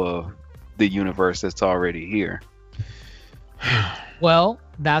off of the universe that's already here? Well,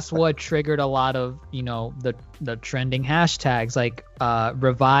 that's what triggered a lot of, the trending hashtags like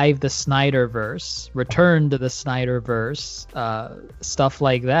revive the Snyderverse, return to the Snyderverse, stuff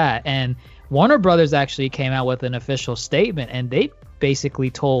like that. And Warner Brothers actually came out with an official statement, and they basically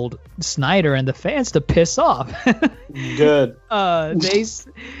told Snyder and the fans to piss off. Good.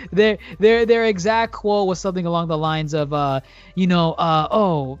 Their exact quote was something along the lines of,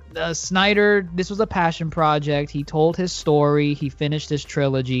 Snyder, this was a passion project. He told his story. He finished his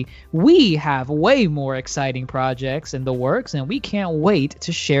trilogy. We have way more exciting projects in the works, and we can't wait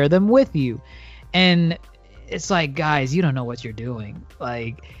to share them with you. And it's like, guys, you don't know what you're doing.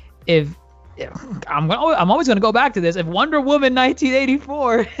 Like, I'm always going to go back to this. If Wonder Woman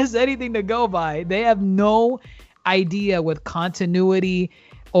 1984 is anything to go by, they have no idea with continuity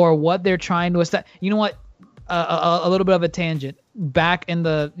or what they're trying to establish. You know what? A little bit of a tangent. Back in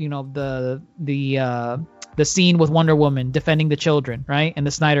the the scene with Wonder Woman defending the children, right? And the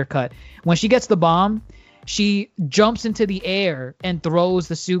Snyder cut. When she gets the bomb, she jumps into the air and throws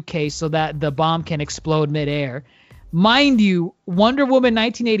the suitcase so that the bomb can explode midair. Mind you, Wonder Woman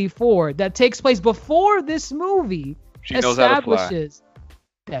 1984, that takes place before this movie, establishes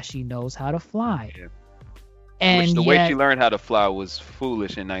that she knows how to fly. Yeah. And which the way she learned how to fly was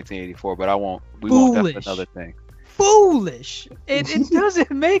foolish in 1984, but we won't. That's another thing. Foolish. It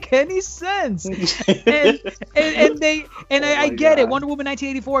doesn't make any sense. I get it. Wonder Woman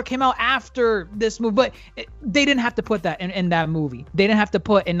 1984 came out after this movie, but they didn't have to put that in that movie. They didn't have to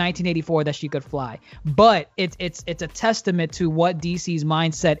put in 1984 that she could fly. But it's a testament to what DC's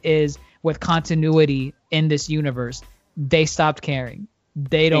mindset is with continuity in this universe. They stopped caring.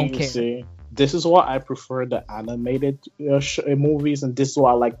 They don't care. See, this is why I prefer the animated movies, and this is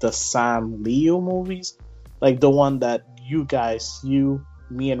why I like the Sam Liu movies. Like the one that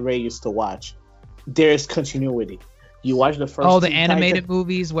me and Ray used to watch. There's continuity. You watch the first. Oh, the animated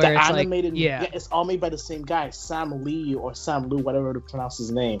movies where it's animated, yeah, it's all made by the same guy, Sam Liu or Sam Liu, whatever to pronounce his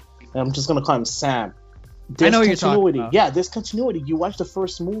name. And I'm just gonna call him Sam. There's I know what continuity. you're talking about. Yeah, there's continuity. You watch the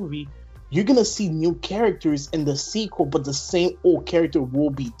first movie, you're gonna see new characters in the sequel, but the same old character will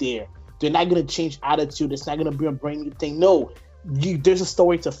be there. They're not gonna change attitude. It's not gonna be a brand new thing. No, there's a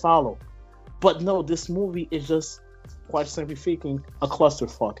story to follow. But no, this movie is just, quite simply speaking, a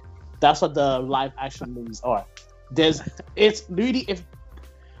clusterfuck. That's what the live action movies are. It's really, if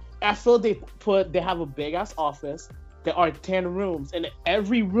I feel they have a big ass office. There are 10 rooms, and in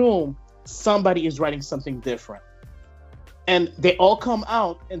every room somebody is writing something different. And they all come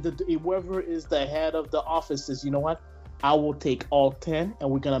out, and whoever is the head of the office says, you know what? I will take all 10, and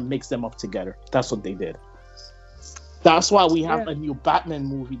we're gonna mix them up together. That's what they did. That's why we have a new Batman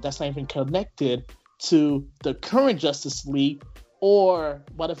movie that's not even connected to the current Justice League or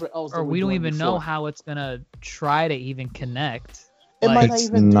whatever else. Or we don't even know how it's gonna try to even connect. It might not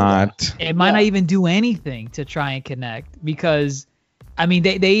even do that. It might not even do anything to try and connect, because, I mean,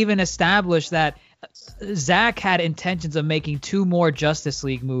 they even established that Zack had intentions of making 2 more Justice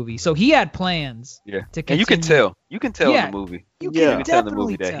League movies, so he had plans. Yeah, to continue. And you can tell in the movie. You can tell in the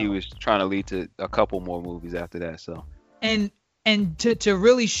movie that he was trying to lead to a couple more movies after that. So and to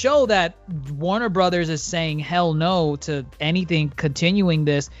really show that Warner Brothers is saying hell no to anything continuing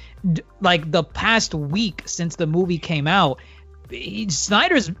this, like the past week since the movie came out,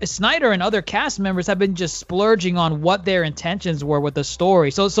 Snyder and other cast members have been just splurging on what their intentions were with the story.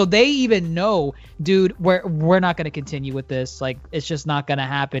 So they even know, dude, we're not going to continue with this. Like, it's just not going to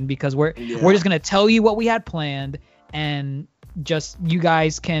happen, because we're just going to tell you what we had planned, and just you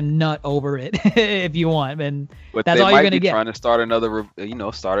guys can nut over it if you want. And that's all you're going to get. Trying to start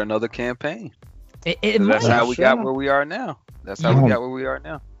another campaign. That's how we got where we are now. I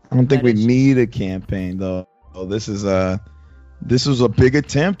don't think we need a campaign though. This was a big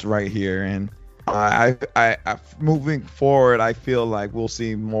attempt right here, and I moving forward, I feel like we'll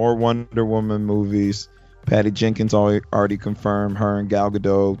see more Wonder Woman movies. Patty Jenkins already confirmed her and Gal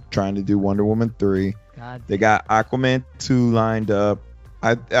Gadot trying to do Wonder Woman 3. They got Aquaman 2 lined up.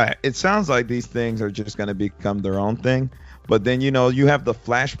 It sounds like these things are just going to become their own thing. But then, you have the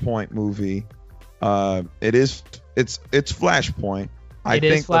Flashpoint movie. It's Flashpoint. I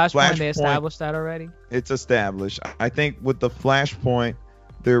think Flashpoint. They established that already. It's established. I think with the Flashpoint,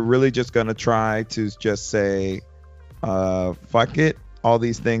 they're really just gonna try to just say, "Fuck it. All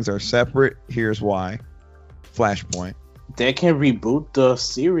these things are separate. Here's why." Flashpoint. They can reboot the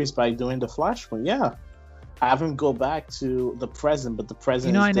series by doing the Flashpoint. Yeah, have them go back to the present, but the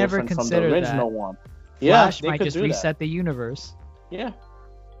present is different from the original one. Flash might just reset the universe. Yeah.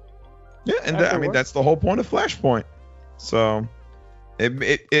 Yeah, and that's the whole point of Flashpoint. So. I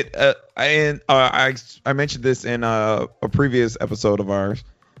mentioned this in a previous episode of ours,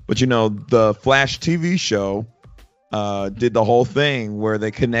 but the Flash TV show did the whole thing where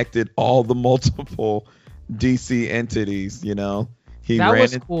they connected all the multiple DC entities. That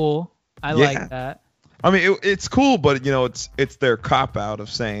was cool. I like that. I mean, it's cool, but it's their cop out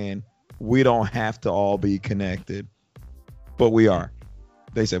of saying we don't have to all be connected, but we are.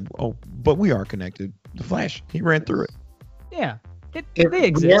 They said, "Oh, but we are connected." The Flash, he ran through it. Yeah. They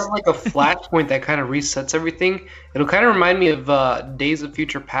exist. You have like a flashpoint that kind of resets everything. It'll kind of remind me of Days of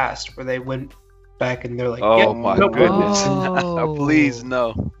Future Past, where they went back and they're like, "Oh my goodness, please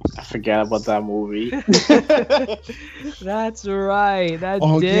no!" I forgot about that movie. That's right. That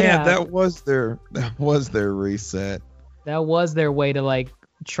was their reset. That was their way to like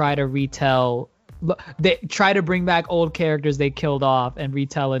try to retell. They try to bring back old characters they killed off and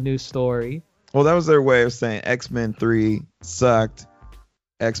retell a new story. Well, that was their way of saying X-Men 3 sucked.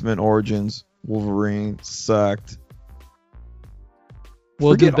 X-Men Origins Wolverine sucked.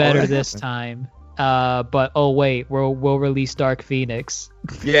 We'll do Forget all better that this happened. time. But oh wait, we'll release Dark Phoenix.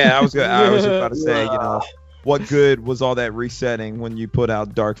 Yeah, I was just about to say, what good was all that resetting when you put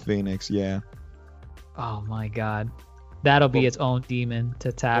out Dark Phoenix? Yeah. Oh my God, that'll be its own demon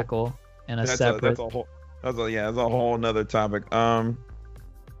to tackle in a separate. That's a whole another topic. I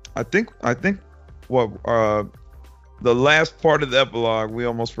think what the last part of the epilogue, we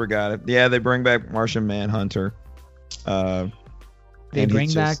almost forgot it. Yeah, they bring back Martian Manhunter. They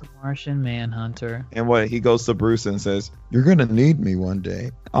bring back Martian Manhunter. And what he goes to Bruce and says, "You're gonna need me one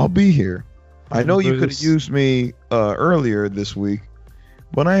day. I'll be here. I know you could have used me earlier this week,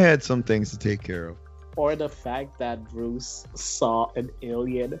 but I had some things to take care of." Or the fact that Bruce saw an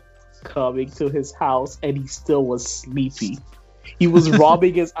alien coming to his house and he still was sleepy. He was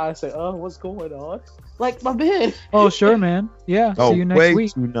rubbing his eyes like, "Oh, what's going on?" Like, my man. Oh, sure, man. Yeah. See you next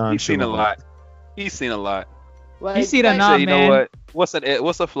week. He's seen a lot. He's seen a lot. Like, He's seen a lot, man. You know what?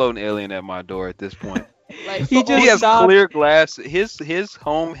 What's a floating alien at my door at this point? Like, he has stopped. Clear glass. His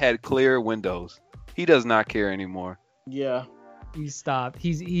home had clear windows. He does not care anymore. Yeah. He stopped.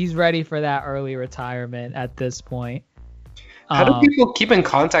 He's ready for that early retirement at this point. How do people keep in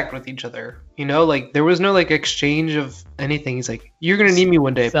contact with each other? Like there was no like exchange of anything. He's like, "You're gonna need me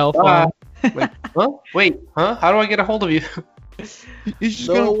one day." Cell phone. Like, huh? Wait, huh? How do I get a hold of you? He's just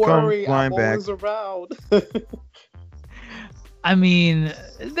Don't gonna worry, come I'm flying back. always around. I mean,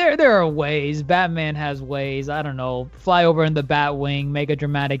 there are ways. Batman has ways. I don't know. Fly over in the Batwing, make a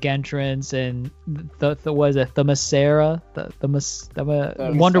dramatic entrance, and the Themyscira,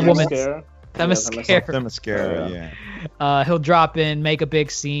 the Wonder Woman. Themyscira, yeah. He'll drop in, make a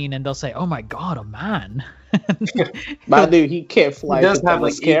big scene, and they'll say, "Oh my God, a man!" But dude, he can't fly. He does to have,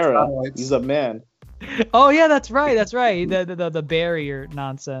 like, mascara. 8 satellites. He's a man. Oh yeah, that's right. The barrier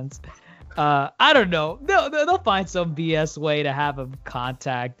nonsense. I don't know. They'll find some BS way to have him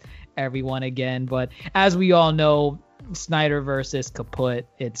contact everyone again. But as we all know, Snyderverse is kaput.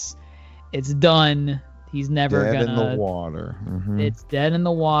 It's done. He's never Dead gonna. in the water. Mm-hmm. It's dead in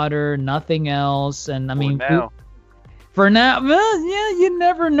the water. Nothing else. And I mean, now. for now, well, yeah, you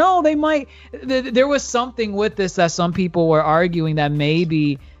never know. They might. There was something with this that some people were arguing that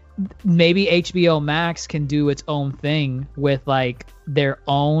maybe HBO Max can do its own thing with like their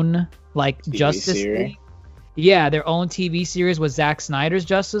own like TV Justice series. League. Yeah, their own TV series with Zack Snyder's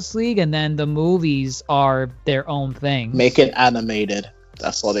Justice League, and then the movies are their own thing. Make it animated.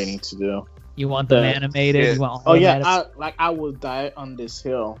 That's all they need to do. You want them animated? Yeah. You want Oh all yeah, that? I will die on this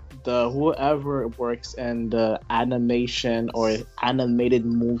hill. Whoever works in the animation or animated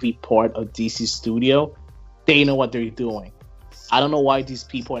movie part of DC Studio, they know what they're doing. I don't know why these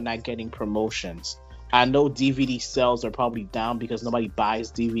people are not getting promotions. I know DVD sales are probably down because nobody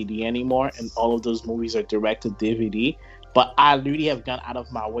buys DVD anymore, and all of those movies are direct to DVD. But I literally have gone out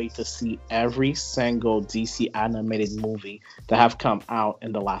of my way to see every single DC animated movie that have come out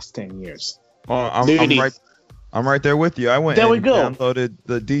in the last 10 years. I'm right there with you. I went There we and go. downloaded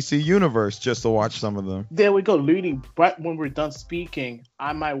the DC Universe just to watch some of them. There we go. Literally, right when we're done speaking,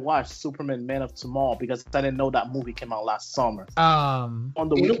 I might watch Superman Man of Tomorrow because I didn't know that movie came out last summer. On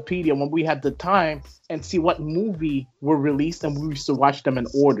the Wikipedia, when we had the time and see what movie were released, and we used to watch them in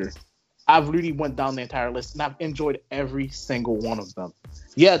order. I've really went down the entire list, and I've enjoyed every single one of them.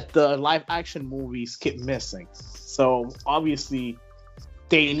 Yet the live action movies keep missing. So obviously,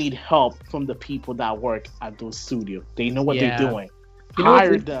 they need help from the people that work at those studios. They know what they're doing.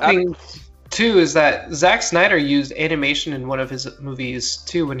 Hire them. Too is that Zack Snyder used animation in one of his movies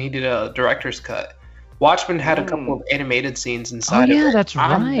too when he did a director's cut. Watchmen had a couple of animated scenes inside of it. That's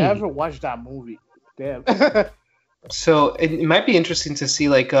right. I've never watched that movie. Damn. So it might be interesting to see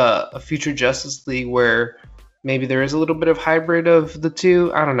like a future Justice League where maybe there is a little bit of hybrid of the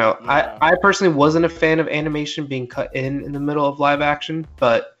two. I don't know. Yeah. I personally wasn't a fan of animation being cut in the middle of live action,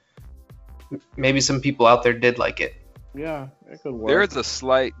 but maybe some people out there did like it. Yeah, it could work.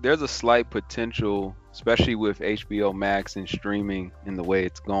 There's a slight potential, especially with HBO Max and streaming in the way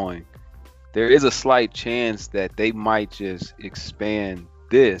it's going. There is a slight chance that they might just expand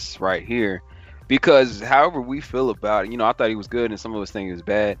this right here, because however we feel about it, I thought he was good and some of us think he was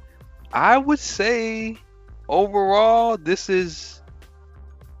bad. I would say overall this is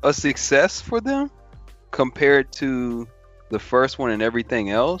a success for them compared to the first one and everything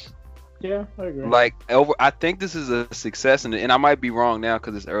else. Yeah, I agree. I think this is a success, and I might be wrong now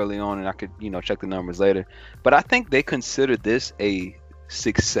because it's early on and I could check the numbers later, but I think they consider this a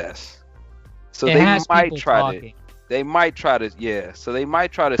success. So they might try to. They might try to, so they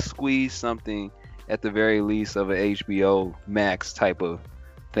might try to squeeze something at the very least of an HBO Max type of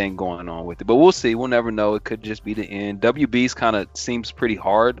thing going on with it. But we'll see. We'll never know. It could just be the end. WB's kind of seems pretty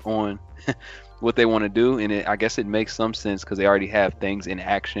hard on what they want to do, and I guess it makes some sense because they already have things in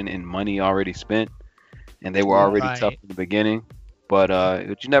action and money already spent, and they were already tough in the beginning. But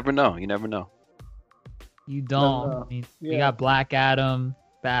you never know. You never know. You don't. I mean, you got Black Adam,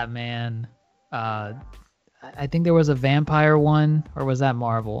 Batman. I think there was a vampire one, or was that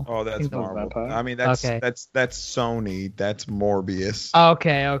Marvel? Oh, that's Marvel. I mean, that's Sony. That's Morbius.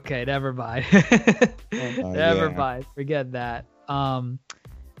 Okay, never mind. Never mind. Forget that.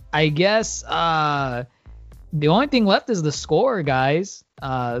 I guess the only thing left is the score, guys.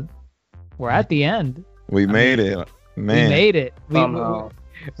 We're at the end. We made it, man. We made it.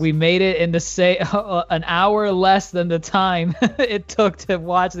 We made it in the an hour less than the time it took to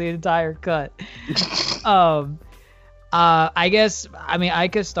watch the entire cut. I guess, I mean, I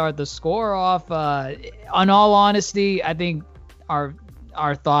could start the score off. On all honesty, I think our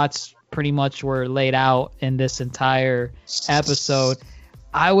thoughts pretty much were laid out in this entire episode.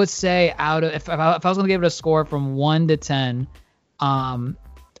 I would say if I was going to give it a score from 1 to 10,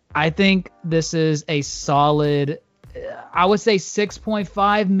 I think this is a solid, I would say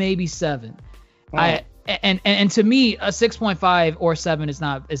 6.5, maybe 7. Oh. And to me, a 6.5 or 7 is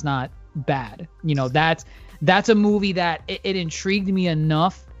not bad. You know, that's a movie that it intrigued me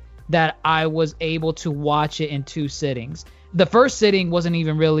enough that I was able to watch it in 2 sittings. The first sitting wasn't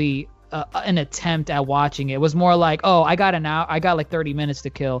even really an attempt at watching it. It was more like, oh, I got like 30 minutes to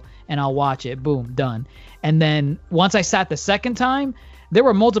kill and I'll watch it. Boom, done. And then once I sat the second time, there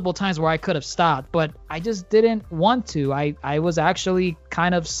were multiple times where I could have stopped, but I just didn't want to. I was actually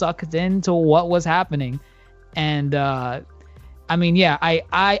kind of sucked into what was happening. And I mean, yeah,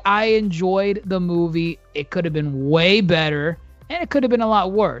 I enjoyed the movie. It could have been way better, and it could have been a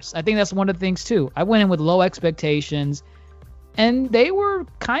lot worse. I think that's one of the things too. I went in with low expectations, and they were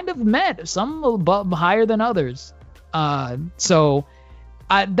kind of met. Some higher than others. So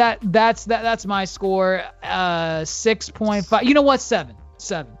that's my score. 6.5. You know what? 7.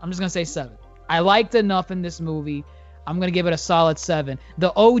 I'm just gonna say 7. I liked enough in this movie. I'm gonna give it a solid 7.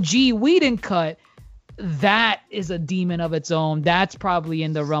 The OG Whedon cut, that is a demon of its own. That's probably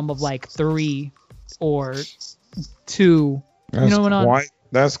in the realm of like 3 or 2.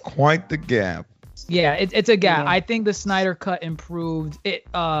 That's quite the gap. Yeah, it's a gap. Yeah. I think the Snyder cut improved it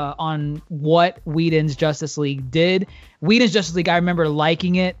on what Whedon's Justice League did. Whedon's Justice League, I remember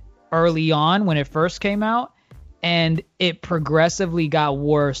liking it early on when it first came out, and it progressively got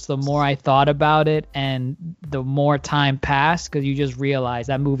worse the more I thought about it and the more time passed, because you just realize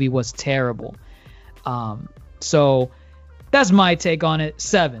that movie was terrible. So that's my take on it.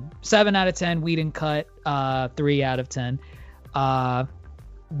 7 out of 10. Whedon cut. 3 out of 10.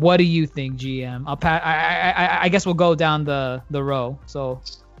 What do you think, GM? I guess we'll go down the row. So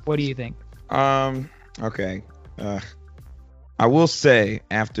what do you think? Okay. I will say,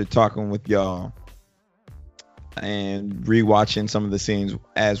 after talking with y'all and rewatching some of the scenes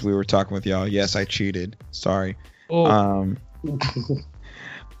as we were talking with y'all, yes, I cheated. Sorry. Oh.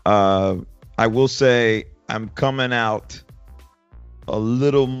 I will say I'm coming out a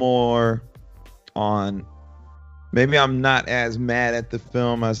little more on, maybe I'm not as mad at the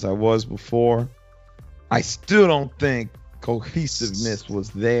film as I was before. I still don't think cohesiveness was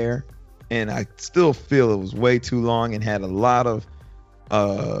there, and I still feel it was way too long and had a lot of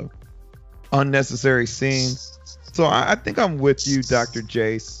unnecessary scenes. So I think I'm with you, Dr.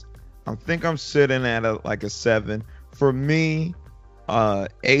 Jace. I think I'm sitting at a 7. For me,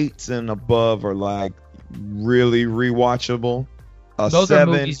 8s and above are like really rewatchable. Those 7,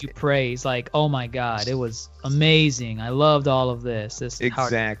 are movies you praise, like, oh my god, it was amazing. I loved all of this. It's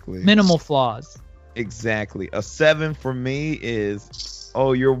exactly minimal flaws. Exactly. A 7 for me is,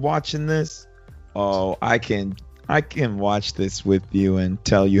 oh, you're watching this? Oh, I can watch this with you and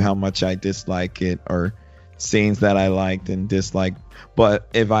tell you how much I dislike it, or scenes that I liked and disliked. But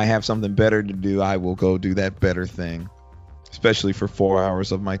if I have something better to do, I will go do that better thing, especially for 4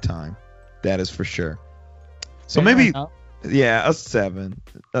 hours of my time. That is for sure. So maybe, yeah, a 7.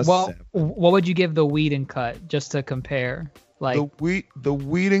 What would you give the Whedon cut, just to compare? Like the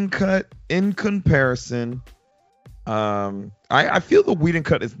Whedon cut in comparison, I feel the Whedon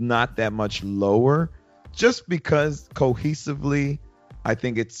cut is not that much lower, just because cohesively, I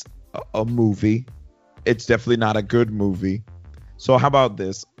think it's a movie. It's definitely not a good movie. So how about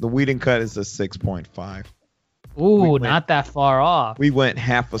this? The Whedon cut is a 6.5. Ooh, not that far off. We went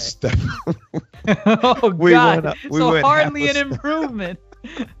half a step. Oh, God. So hardly an improvement.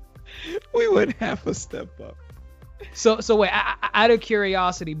 We went half a step up. So wait, out of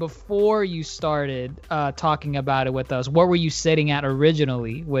curiosity, before you started talking about it with us, what were you sitting at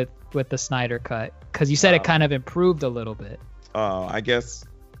originally with the Snyder cut? Because you said it kind of improved a little bit. I guess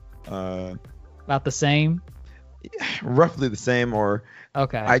About the same. roughly the same, or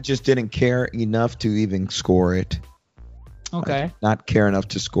Okay. I just didn't care enough to even score it. Okay. I did not care enough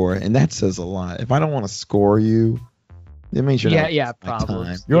to score it, and that says a lot. If I don't want to score you, it means you're not wasting my time.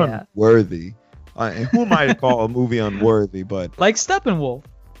 problems. You're Yeah. unworthy. And who am I to call a movie unworthy? But Like Steppenwolf.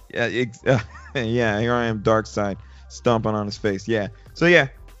 yeah, yeah. Here I am, Dark Side, stomping on his face. Yeah. So yeah,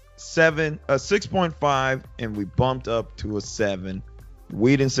 6.5, and we bumped up to a 7.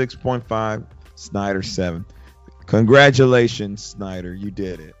 Whedon 6.5, Snyder 7. Congratulations, Snyder, you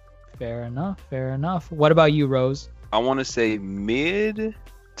did it. Fair enough. What about you, Rose? I want to say mid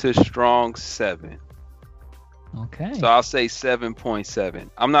to strong 7. Okay. So I'll say 7.7.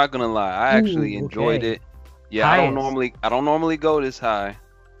 I'm not gonna lie, I actually enjoyed it. Yeah, I don't normally go this high,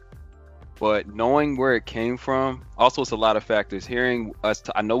 but knowing where it came from, also it's a lot of factors. Hearing us,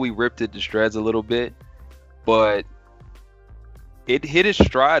 I know we ripped it to shreds a little bit, but it hit its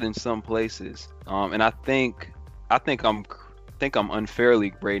stride in some places. And I think I'm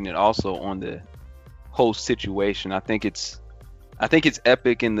unfairly grading it also on the whole situation. I think it's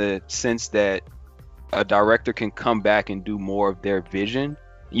epic in the sense that a director can come back and do more of their vision.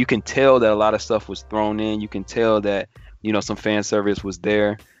 You can tell that a lot of stuff was thrown in. You can tell that, some fan service was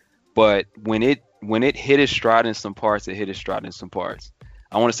there. But when it hit its stride in some parts, it hit its stride in some parts.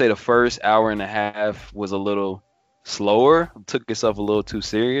 I want to say the first hour and a half was a little slower, took itself a little too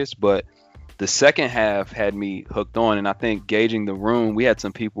serious, but the second half had me hooked on. And I think gauging the room, we had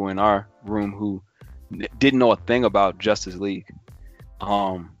some people in our room who didn't know a thing about Justice League.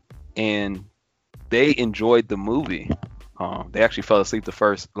 And they enjoyed the movie. They actually fell asleep the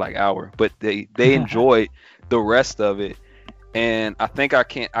first hour, but they enjoyed the rest of it. And I think I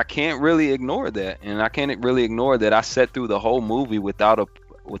can't really ignore that. And I can't really ignore that I sat through the whole movie without a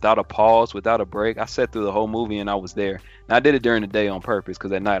pause, without a break. I sat through the whole movie and I was there. And I did it during the day on purpose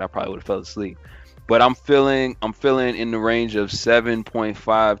because at night I probably would have fell asleep. But I'm feeling in the range of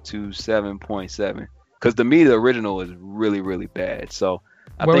 7.5 to 7.7. Because to me the original is really, really bad. So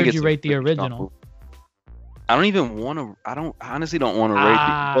where would you rate the original? I honestly don't want to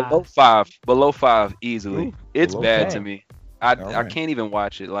rate it below 5 easily. Ooh, it's bad okay. to me. I can't even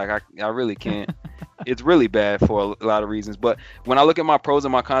watch it. I really can't. It's really bad for a lot of reasons. But when I look at my pros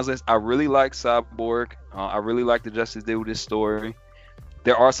and my cons list, I really like Cyborg. I really like the Justice did with this story.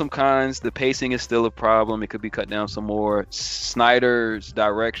 There are some cons. The pacing is still a problem. It could be cut down some more. Snyder's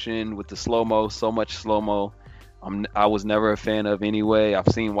direction with the slow-mo, so much slow-mo. I was never a fan of anyway. I've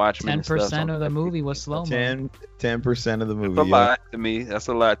seen Watchmen. 10% of the movie was slow-mo. 10% of the movie. That's a lot to me. That's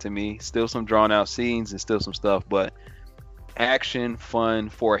a lot to me. Still some drawn-out scenes and still some stuff, but action, fun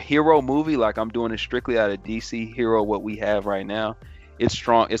for a hero movie. I'm doing it strictly out of DC hero. What we have right now, it's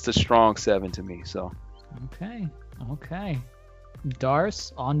strong. It's a strong 7 to me. So. Okay.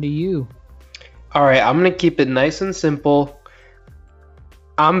 Darce, on to you. All right, I'm gonna keep it nice and simple.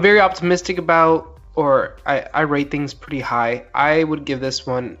 I'm very optimistic about, or I rate things pretty high. I would give this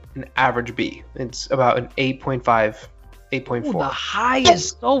one an average B. It's about an 8.5, 8.4. Ooh, the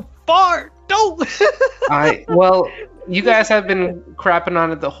highest so far. No. Well, you guys have been crapping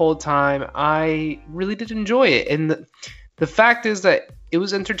on it the whole time. I really did enjoy it, and the fact is that it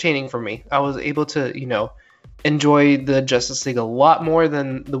was entertaining for me. I was able to, enjoy the Justice League a lot more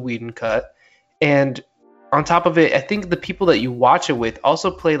than the Whedon cut, and on top of it, I think the people that you watch it with also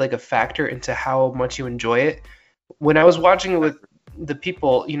play a factor into how much you enjoy it. When I was watching it with the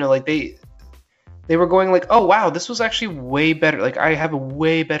people, they were going oh wow, this was actually way better. I have a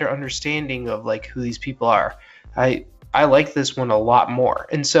way better understanding of who these people are. I like this one a lot more.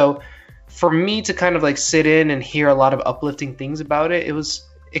 And so for me to kind of sit in and hear a lot of uplifting things about it,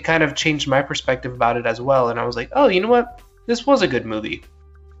 it kind of changed my perspective about it as well. And I was oh, you know what? This was a good movie.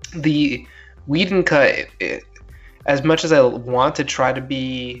 The Whedon cut, as much as I want to try to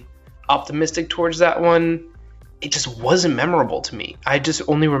be optimistic towards that one, it just wasn't memorable to me. I just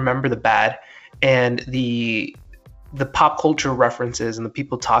only remember the bad and the pop culture references and the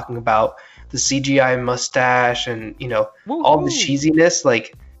people talking about the CGI mustache and all the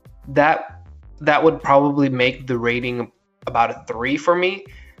cheesiness. That would probably make the rating about a 3 for me.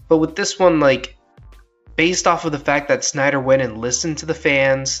 But with this one, based off of the fact that Snyder went and listened to the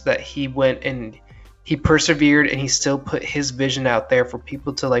fans, that he went and he persevered and he still put his vision out there for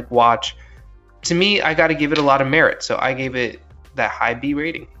people to watch, to me, I got to give it a lot of merit. So I gave it that high B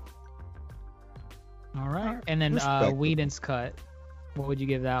rating. All right. And then Whedon's cut, what would you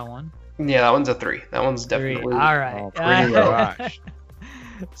give that one? Yeah, that one's a 3. That one's 3. definitely. All right. Pretty much.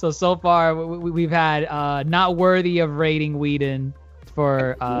 So far we've had not worthy of rating Whedon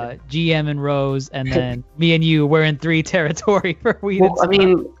for GM and Rose, and then me and you were in 3 territory for Whedon. Well, I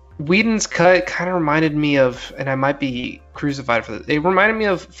mean, Whedon's cut kind of reminded me of, and I might be crucified for this. It reminded me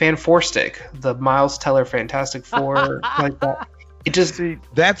of Fan Four Stick, the Miles Teller Fantastic Four, like that. It just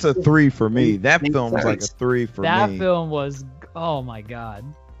That's a 3 for me. That film was like a 3 for me. That film was, oh my god,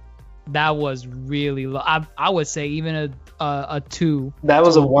 that was really low. I would say even a 2. That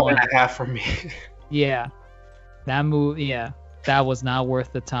was a 1.5 for me. Yeah, that movie. Yeah, that was not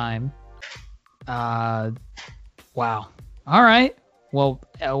worth the time. Wow. All right. Well,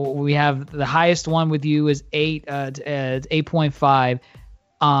 we have the highest one with you is 8. It's 8.5.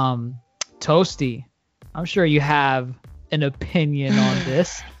 Toasty, I'm sure you have an opinion on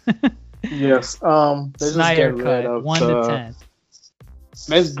this. Yes. Let's Snyder just get cut rid of 1 to 10.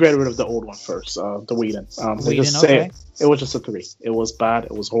 Let's get rid of the old one first. The Whedon. Whedon, okay. It was just a 3. It was bad.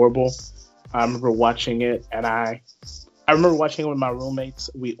 It was horrible. I remember watching it, and I remember watching it with my roommates.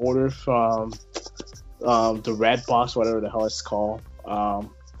 We ordered from the Red Box, whatever the hell it's called.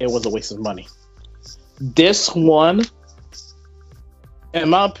 It was a waste of money. This one, in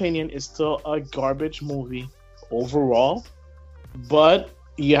my opinion, is still a garbage movie overall, but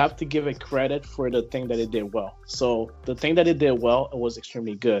you have to give it credit for the thing that it did well. So the thing that it did well, it was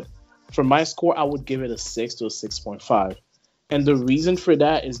extremely good. For my score, I would give it a 6 to a 6.5. And the reason for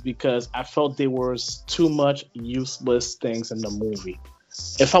that is because I felt there was too much useless things in the movie.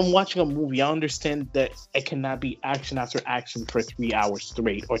 If I'm watching a movie, I understand that it cannot be action after action for 3 hours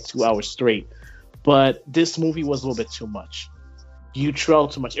straight or 2 hours straight. But this movie was a little bit too much. You trail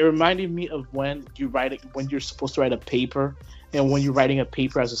too much. It reminded me of when you're supposed to write a paper, and when you're writing a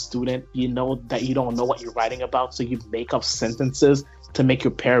paper as a student, you know that you don't know what you're writing about, so you make up sentences to make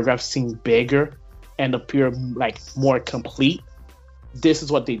your paragraph seem bigger and appear like more complete. This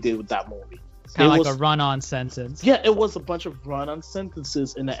is what they did with that movie. Kind of like a run-on sentence. Yeah, it was a bunch of run-on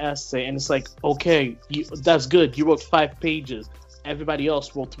sentences in the essay, and it's like, okay, that's good. You wrote 5 pages. Everybody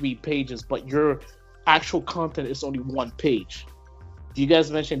else wrote 3 pages, but your actual content is only 1 page. You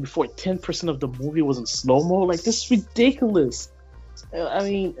guys mentioned before 10% of the movie was in slow-mo. Like, this is ridiculous. I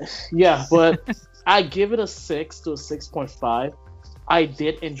mean, yeah, but I give it a 6 to a 6.5. I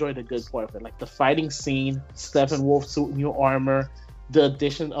did enjoy the good part of it, like the fighting scene, Steppenwolf suit, new armor, the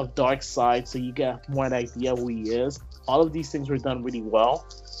addition of Darkseid, so you get more an idea who he is. All of these things were done really well,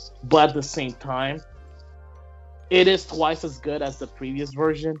 but at the same time, it is twice as good as the previous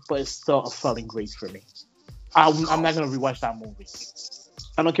version, but it's still a failing grade for me. I'm not gonna rewatch that movie.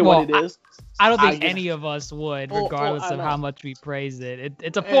 I don't care what it is. I don't think any of us would, regardless of how much we praise it.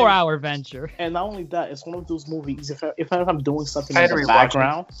 It's a 4-hour venture. And not only that, it's one of those movies. If I'm doing something in the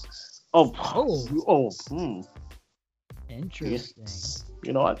background, interesting.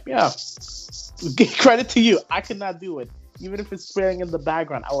 You know what? Yeah. Give credit to you. I cannot do it. Even if it's playing in the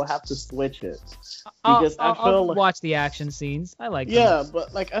background, I will have to switch it. Because I'll watch the action scenes. I like them. Yeah,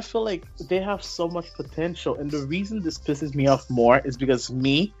 but like I feel like they have so much potential. And the reason this pisses me off more is because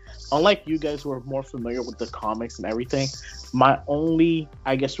me, unlike you guys who are more familiar with the comics and everything, my only,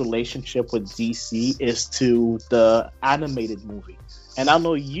 I guess, relationship with DC is to the animated movie. And I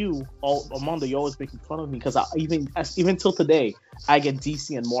know you, Amanda, you always making fun of me because even till today, I get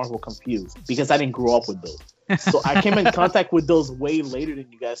DC and Marvel confused because I didn't grow up with those. So I came in contact with those way later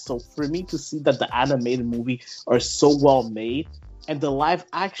than you guys. So for me to see that the animated movie are so well made and the live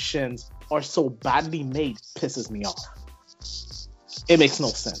actions are so badly made pisses me off. It makes no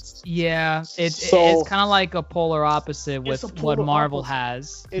sense. Yeah, it's kind of like a polar opposite with what Marvel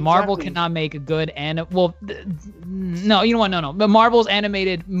has. Exactly. Marvel cannot make a good no, you know what? No. But Marvel's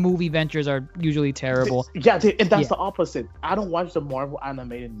animated movie ventures are usually terrible. And that's the opposite. I don't watch the Marvel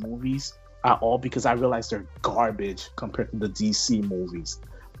animated movies at all because I realize they're garbage compared to the DC movies.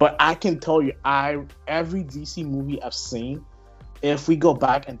 But I can tell you, every DC movie I've seen, if we go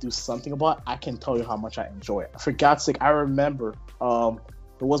back and do something about it, I can tell you how much I enjoy it. For God's sake, I remember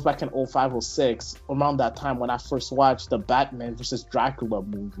it was back in 05, 06, around that time when I first watched the Batman vs. Dracula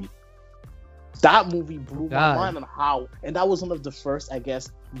movie. That movie blew my mind on how, and that was one of the first, I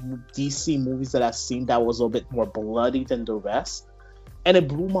guess, DC movies that I've seen that was a bit more bloody than the rest. And it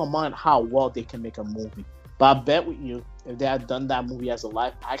blew my mind how well they can make a movie. But I bet with you, if they had done that movie as a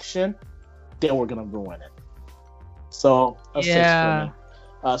live action, they were going to ruin it. So, a 6 for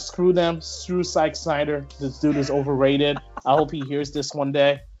me. Screw them. Screw Zack Snyder. This dude is overrated. I hope he hears this one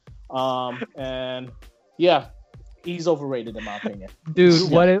day. And yeah, he's overrated in my opinion.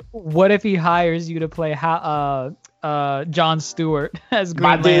 Dude, what if he hires you to play Jon Stewart as Green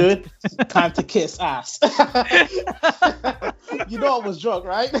My Lantern. dude, time to kiss ass. You know I was drunk,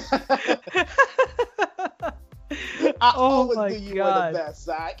 right? I always knew you were the best,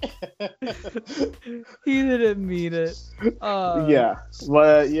 Zack. He didn't mean it. Yeah,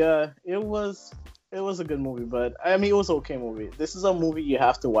 but yeah, it was a good movie, but I mean, it was an okay movie. This is a movie you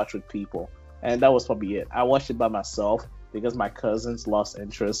have to watch with people, and that was probably it. I watched it by myself because my cousins lost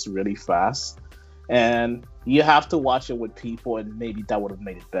interest really fast, and you have to watch it with people, and maybe that would have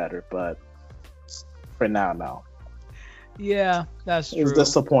made it better, but for now, no. Yeah, that's true. It's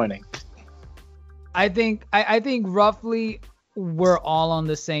disappointing. I think roughly we're all on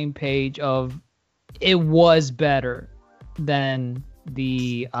the same page of it was better than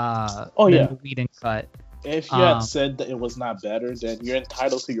the Whedon cut. If you had said that it was not better, then you're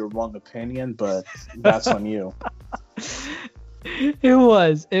entitled to your wrong opinion, but that's on you. It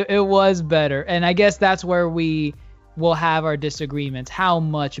was better, and I guess that's where we will have our disagreements. How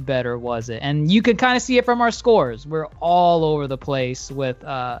much better was it? And you can kind of see it from our scores. We're all over the place with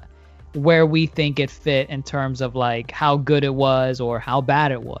where we think it fit in terms of like how good it was or how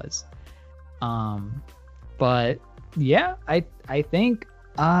bad it was. But yeah, I think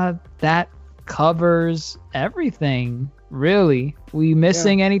that covers everything, really. We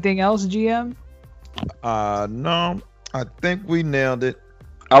missing anything else, GM? No, I think we nailed it.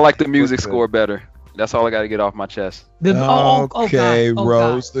 I like the music score better. That's all I got to get off my chest. Okay,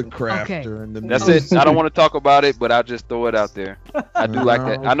 Rose the Crafter and the That's it. I don't want to talk about it, but I'll just throw it out there. I do like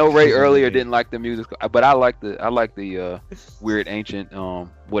that. I know Ray earlier didn't like the music, but I like the weird ancient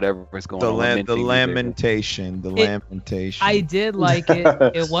whatever is going on. The lamentation. I did like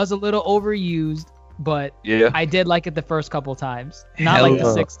it. It was a little overused, but yeah, I did like it the first couple times. Not like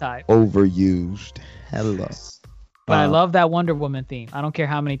the sixth time. Overused. Hello. But I love that Wonder Woman theme. I don't care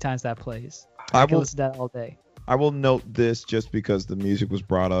how many times that plays. I can listen to that all day. I will note this just because the music was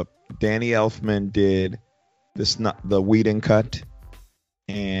brought up. Danny Elfman did the Whedon cut,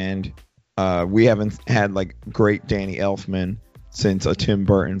 and we haven't had like great Danny Elfman since a Tim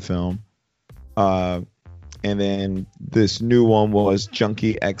Burton film. And then this new one was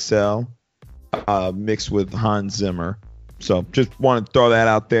Junkie XL mixed with Hans Zimmer. So just want to throw that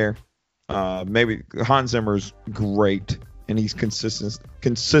out there. Maybe Hans Zimmer's great, and he's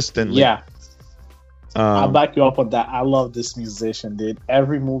consistently. Yeah. I'll back you up on that. I love this musician, dude.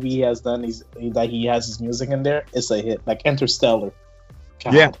 Every movie he has done, that he has his music in there, it's a hit. Like Interstellar.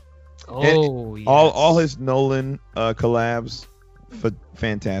 God. Yeah. Oh, yes. All his Nolan collabs,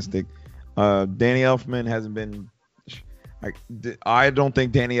 fantastic. Danny Elfman hasn't been. I don't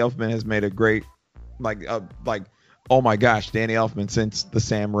think Danny Elfman has made a great, oh my gosh, Danny Elfman since the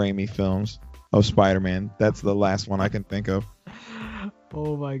Sam Raimi films of Spider-Man. That's the last one I can think of.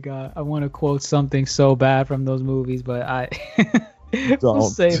 Oh my god, I want to quote something so bad from those movies, but we'll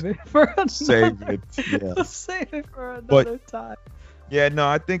save it for another. Save it. Yes. We'll save it for another time. Yeah, no,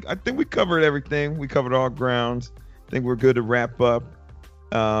 I think we covered everything. We covered all grounds. I think we're good to wrap up.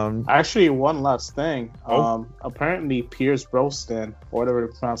 Actually, one last thing. Apparently, Pierce Brosnan, or whatever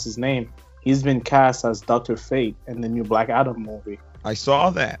to pronounce his name, he's been cast as Dr. Fate in the new Black Adam movie. I saw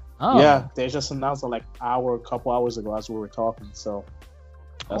that. Oh. Yeah, they just announced it a couple hours ago as we were talking. So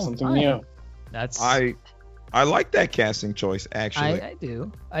that's something new. I like that casting choice, actually.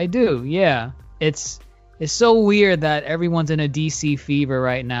 I do. Yeah. It's so weird that everyone's in a DC fever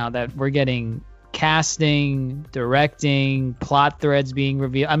right now, that we're getting casting, directing, plot threads being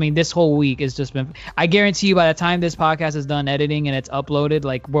revealed. I mean, this whole week has just been. I guarantee you, by the time this podcast is done editing and it's uploaded,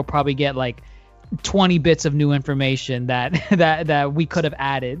 we'll probably get 20 bits of new information that we could have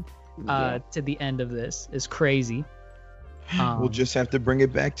added to the end of this. Is crazy. We'll just have to bring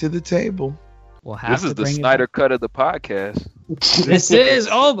it back to the table. This is the Snyder cut of the podcast. This is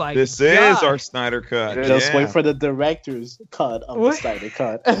This is our Snyder cut. Just wait for the director's cut of the Snyder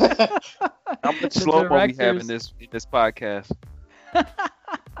cut. How much slow-mo we have in this podcast?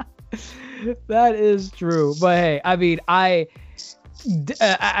 That is true. But hey, I mean,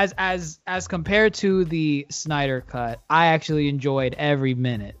 as compared to the Snyder cut, I actually enjoyed every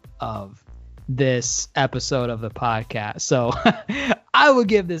minute of this episode of the podcast. So I would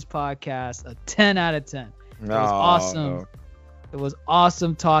give this podcast a 10 out of 10. It was awesome. No. It was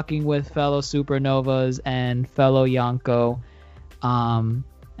awesome talking with fellow Supernovas and fellow Yonkō. I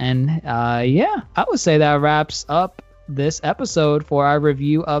would say that wraps up this episode for our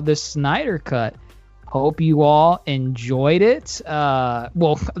review of the Snyder cut. Hope you all enjoyed it. The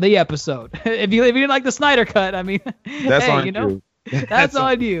episode. If you didn't like the Snyder cut, I mean, that's on you. That's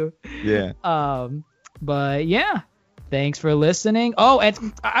on you. Yeah. But yeah, thanks for listening. Oh,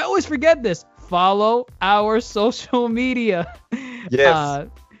 and I always forget this. follow our social media. Yes.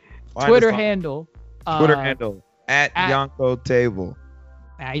 Twitter handle. At Yonkō Table.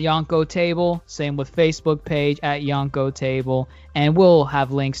 At Yonkō Table. Same with Facebook page at Yonkō Table. And we'll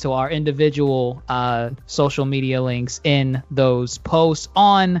have links to our individual social media links in those posts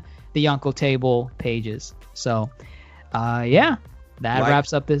on the Yonkō Table pages. So, that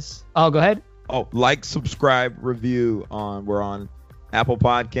wraps up this. Oh, go ahead. Oh, like, subscribe, review. We're on Apple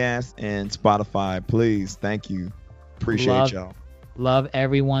Podcasts and Spotify. Please. Thank you. Appreciate y'all. Love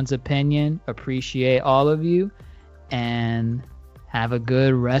everyone's opinion. Appreciate all of you. And have a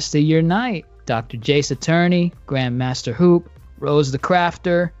good rest of your night. Dr. Jace Attorney, Grandmaster Hoop, Rose the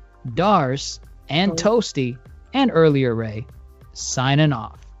Crafter, Dars, and Toasty, and earlier Ray, signing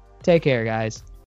off. Take care, guys.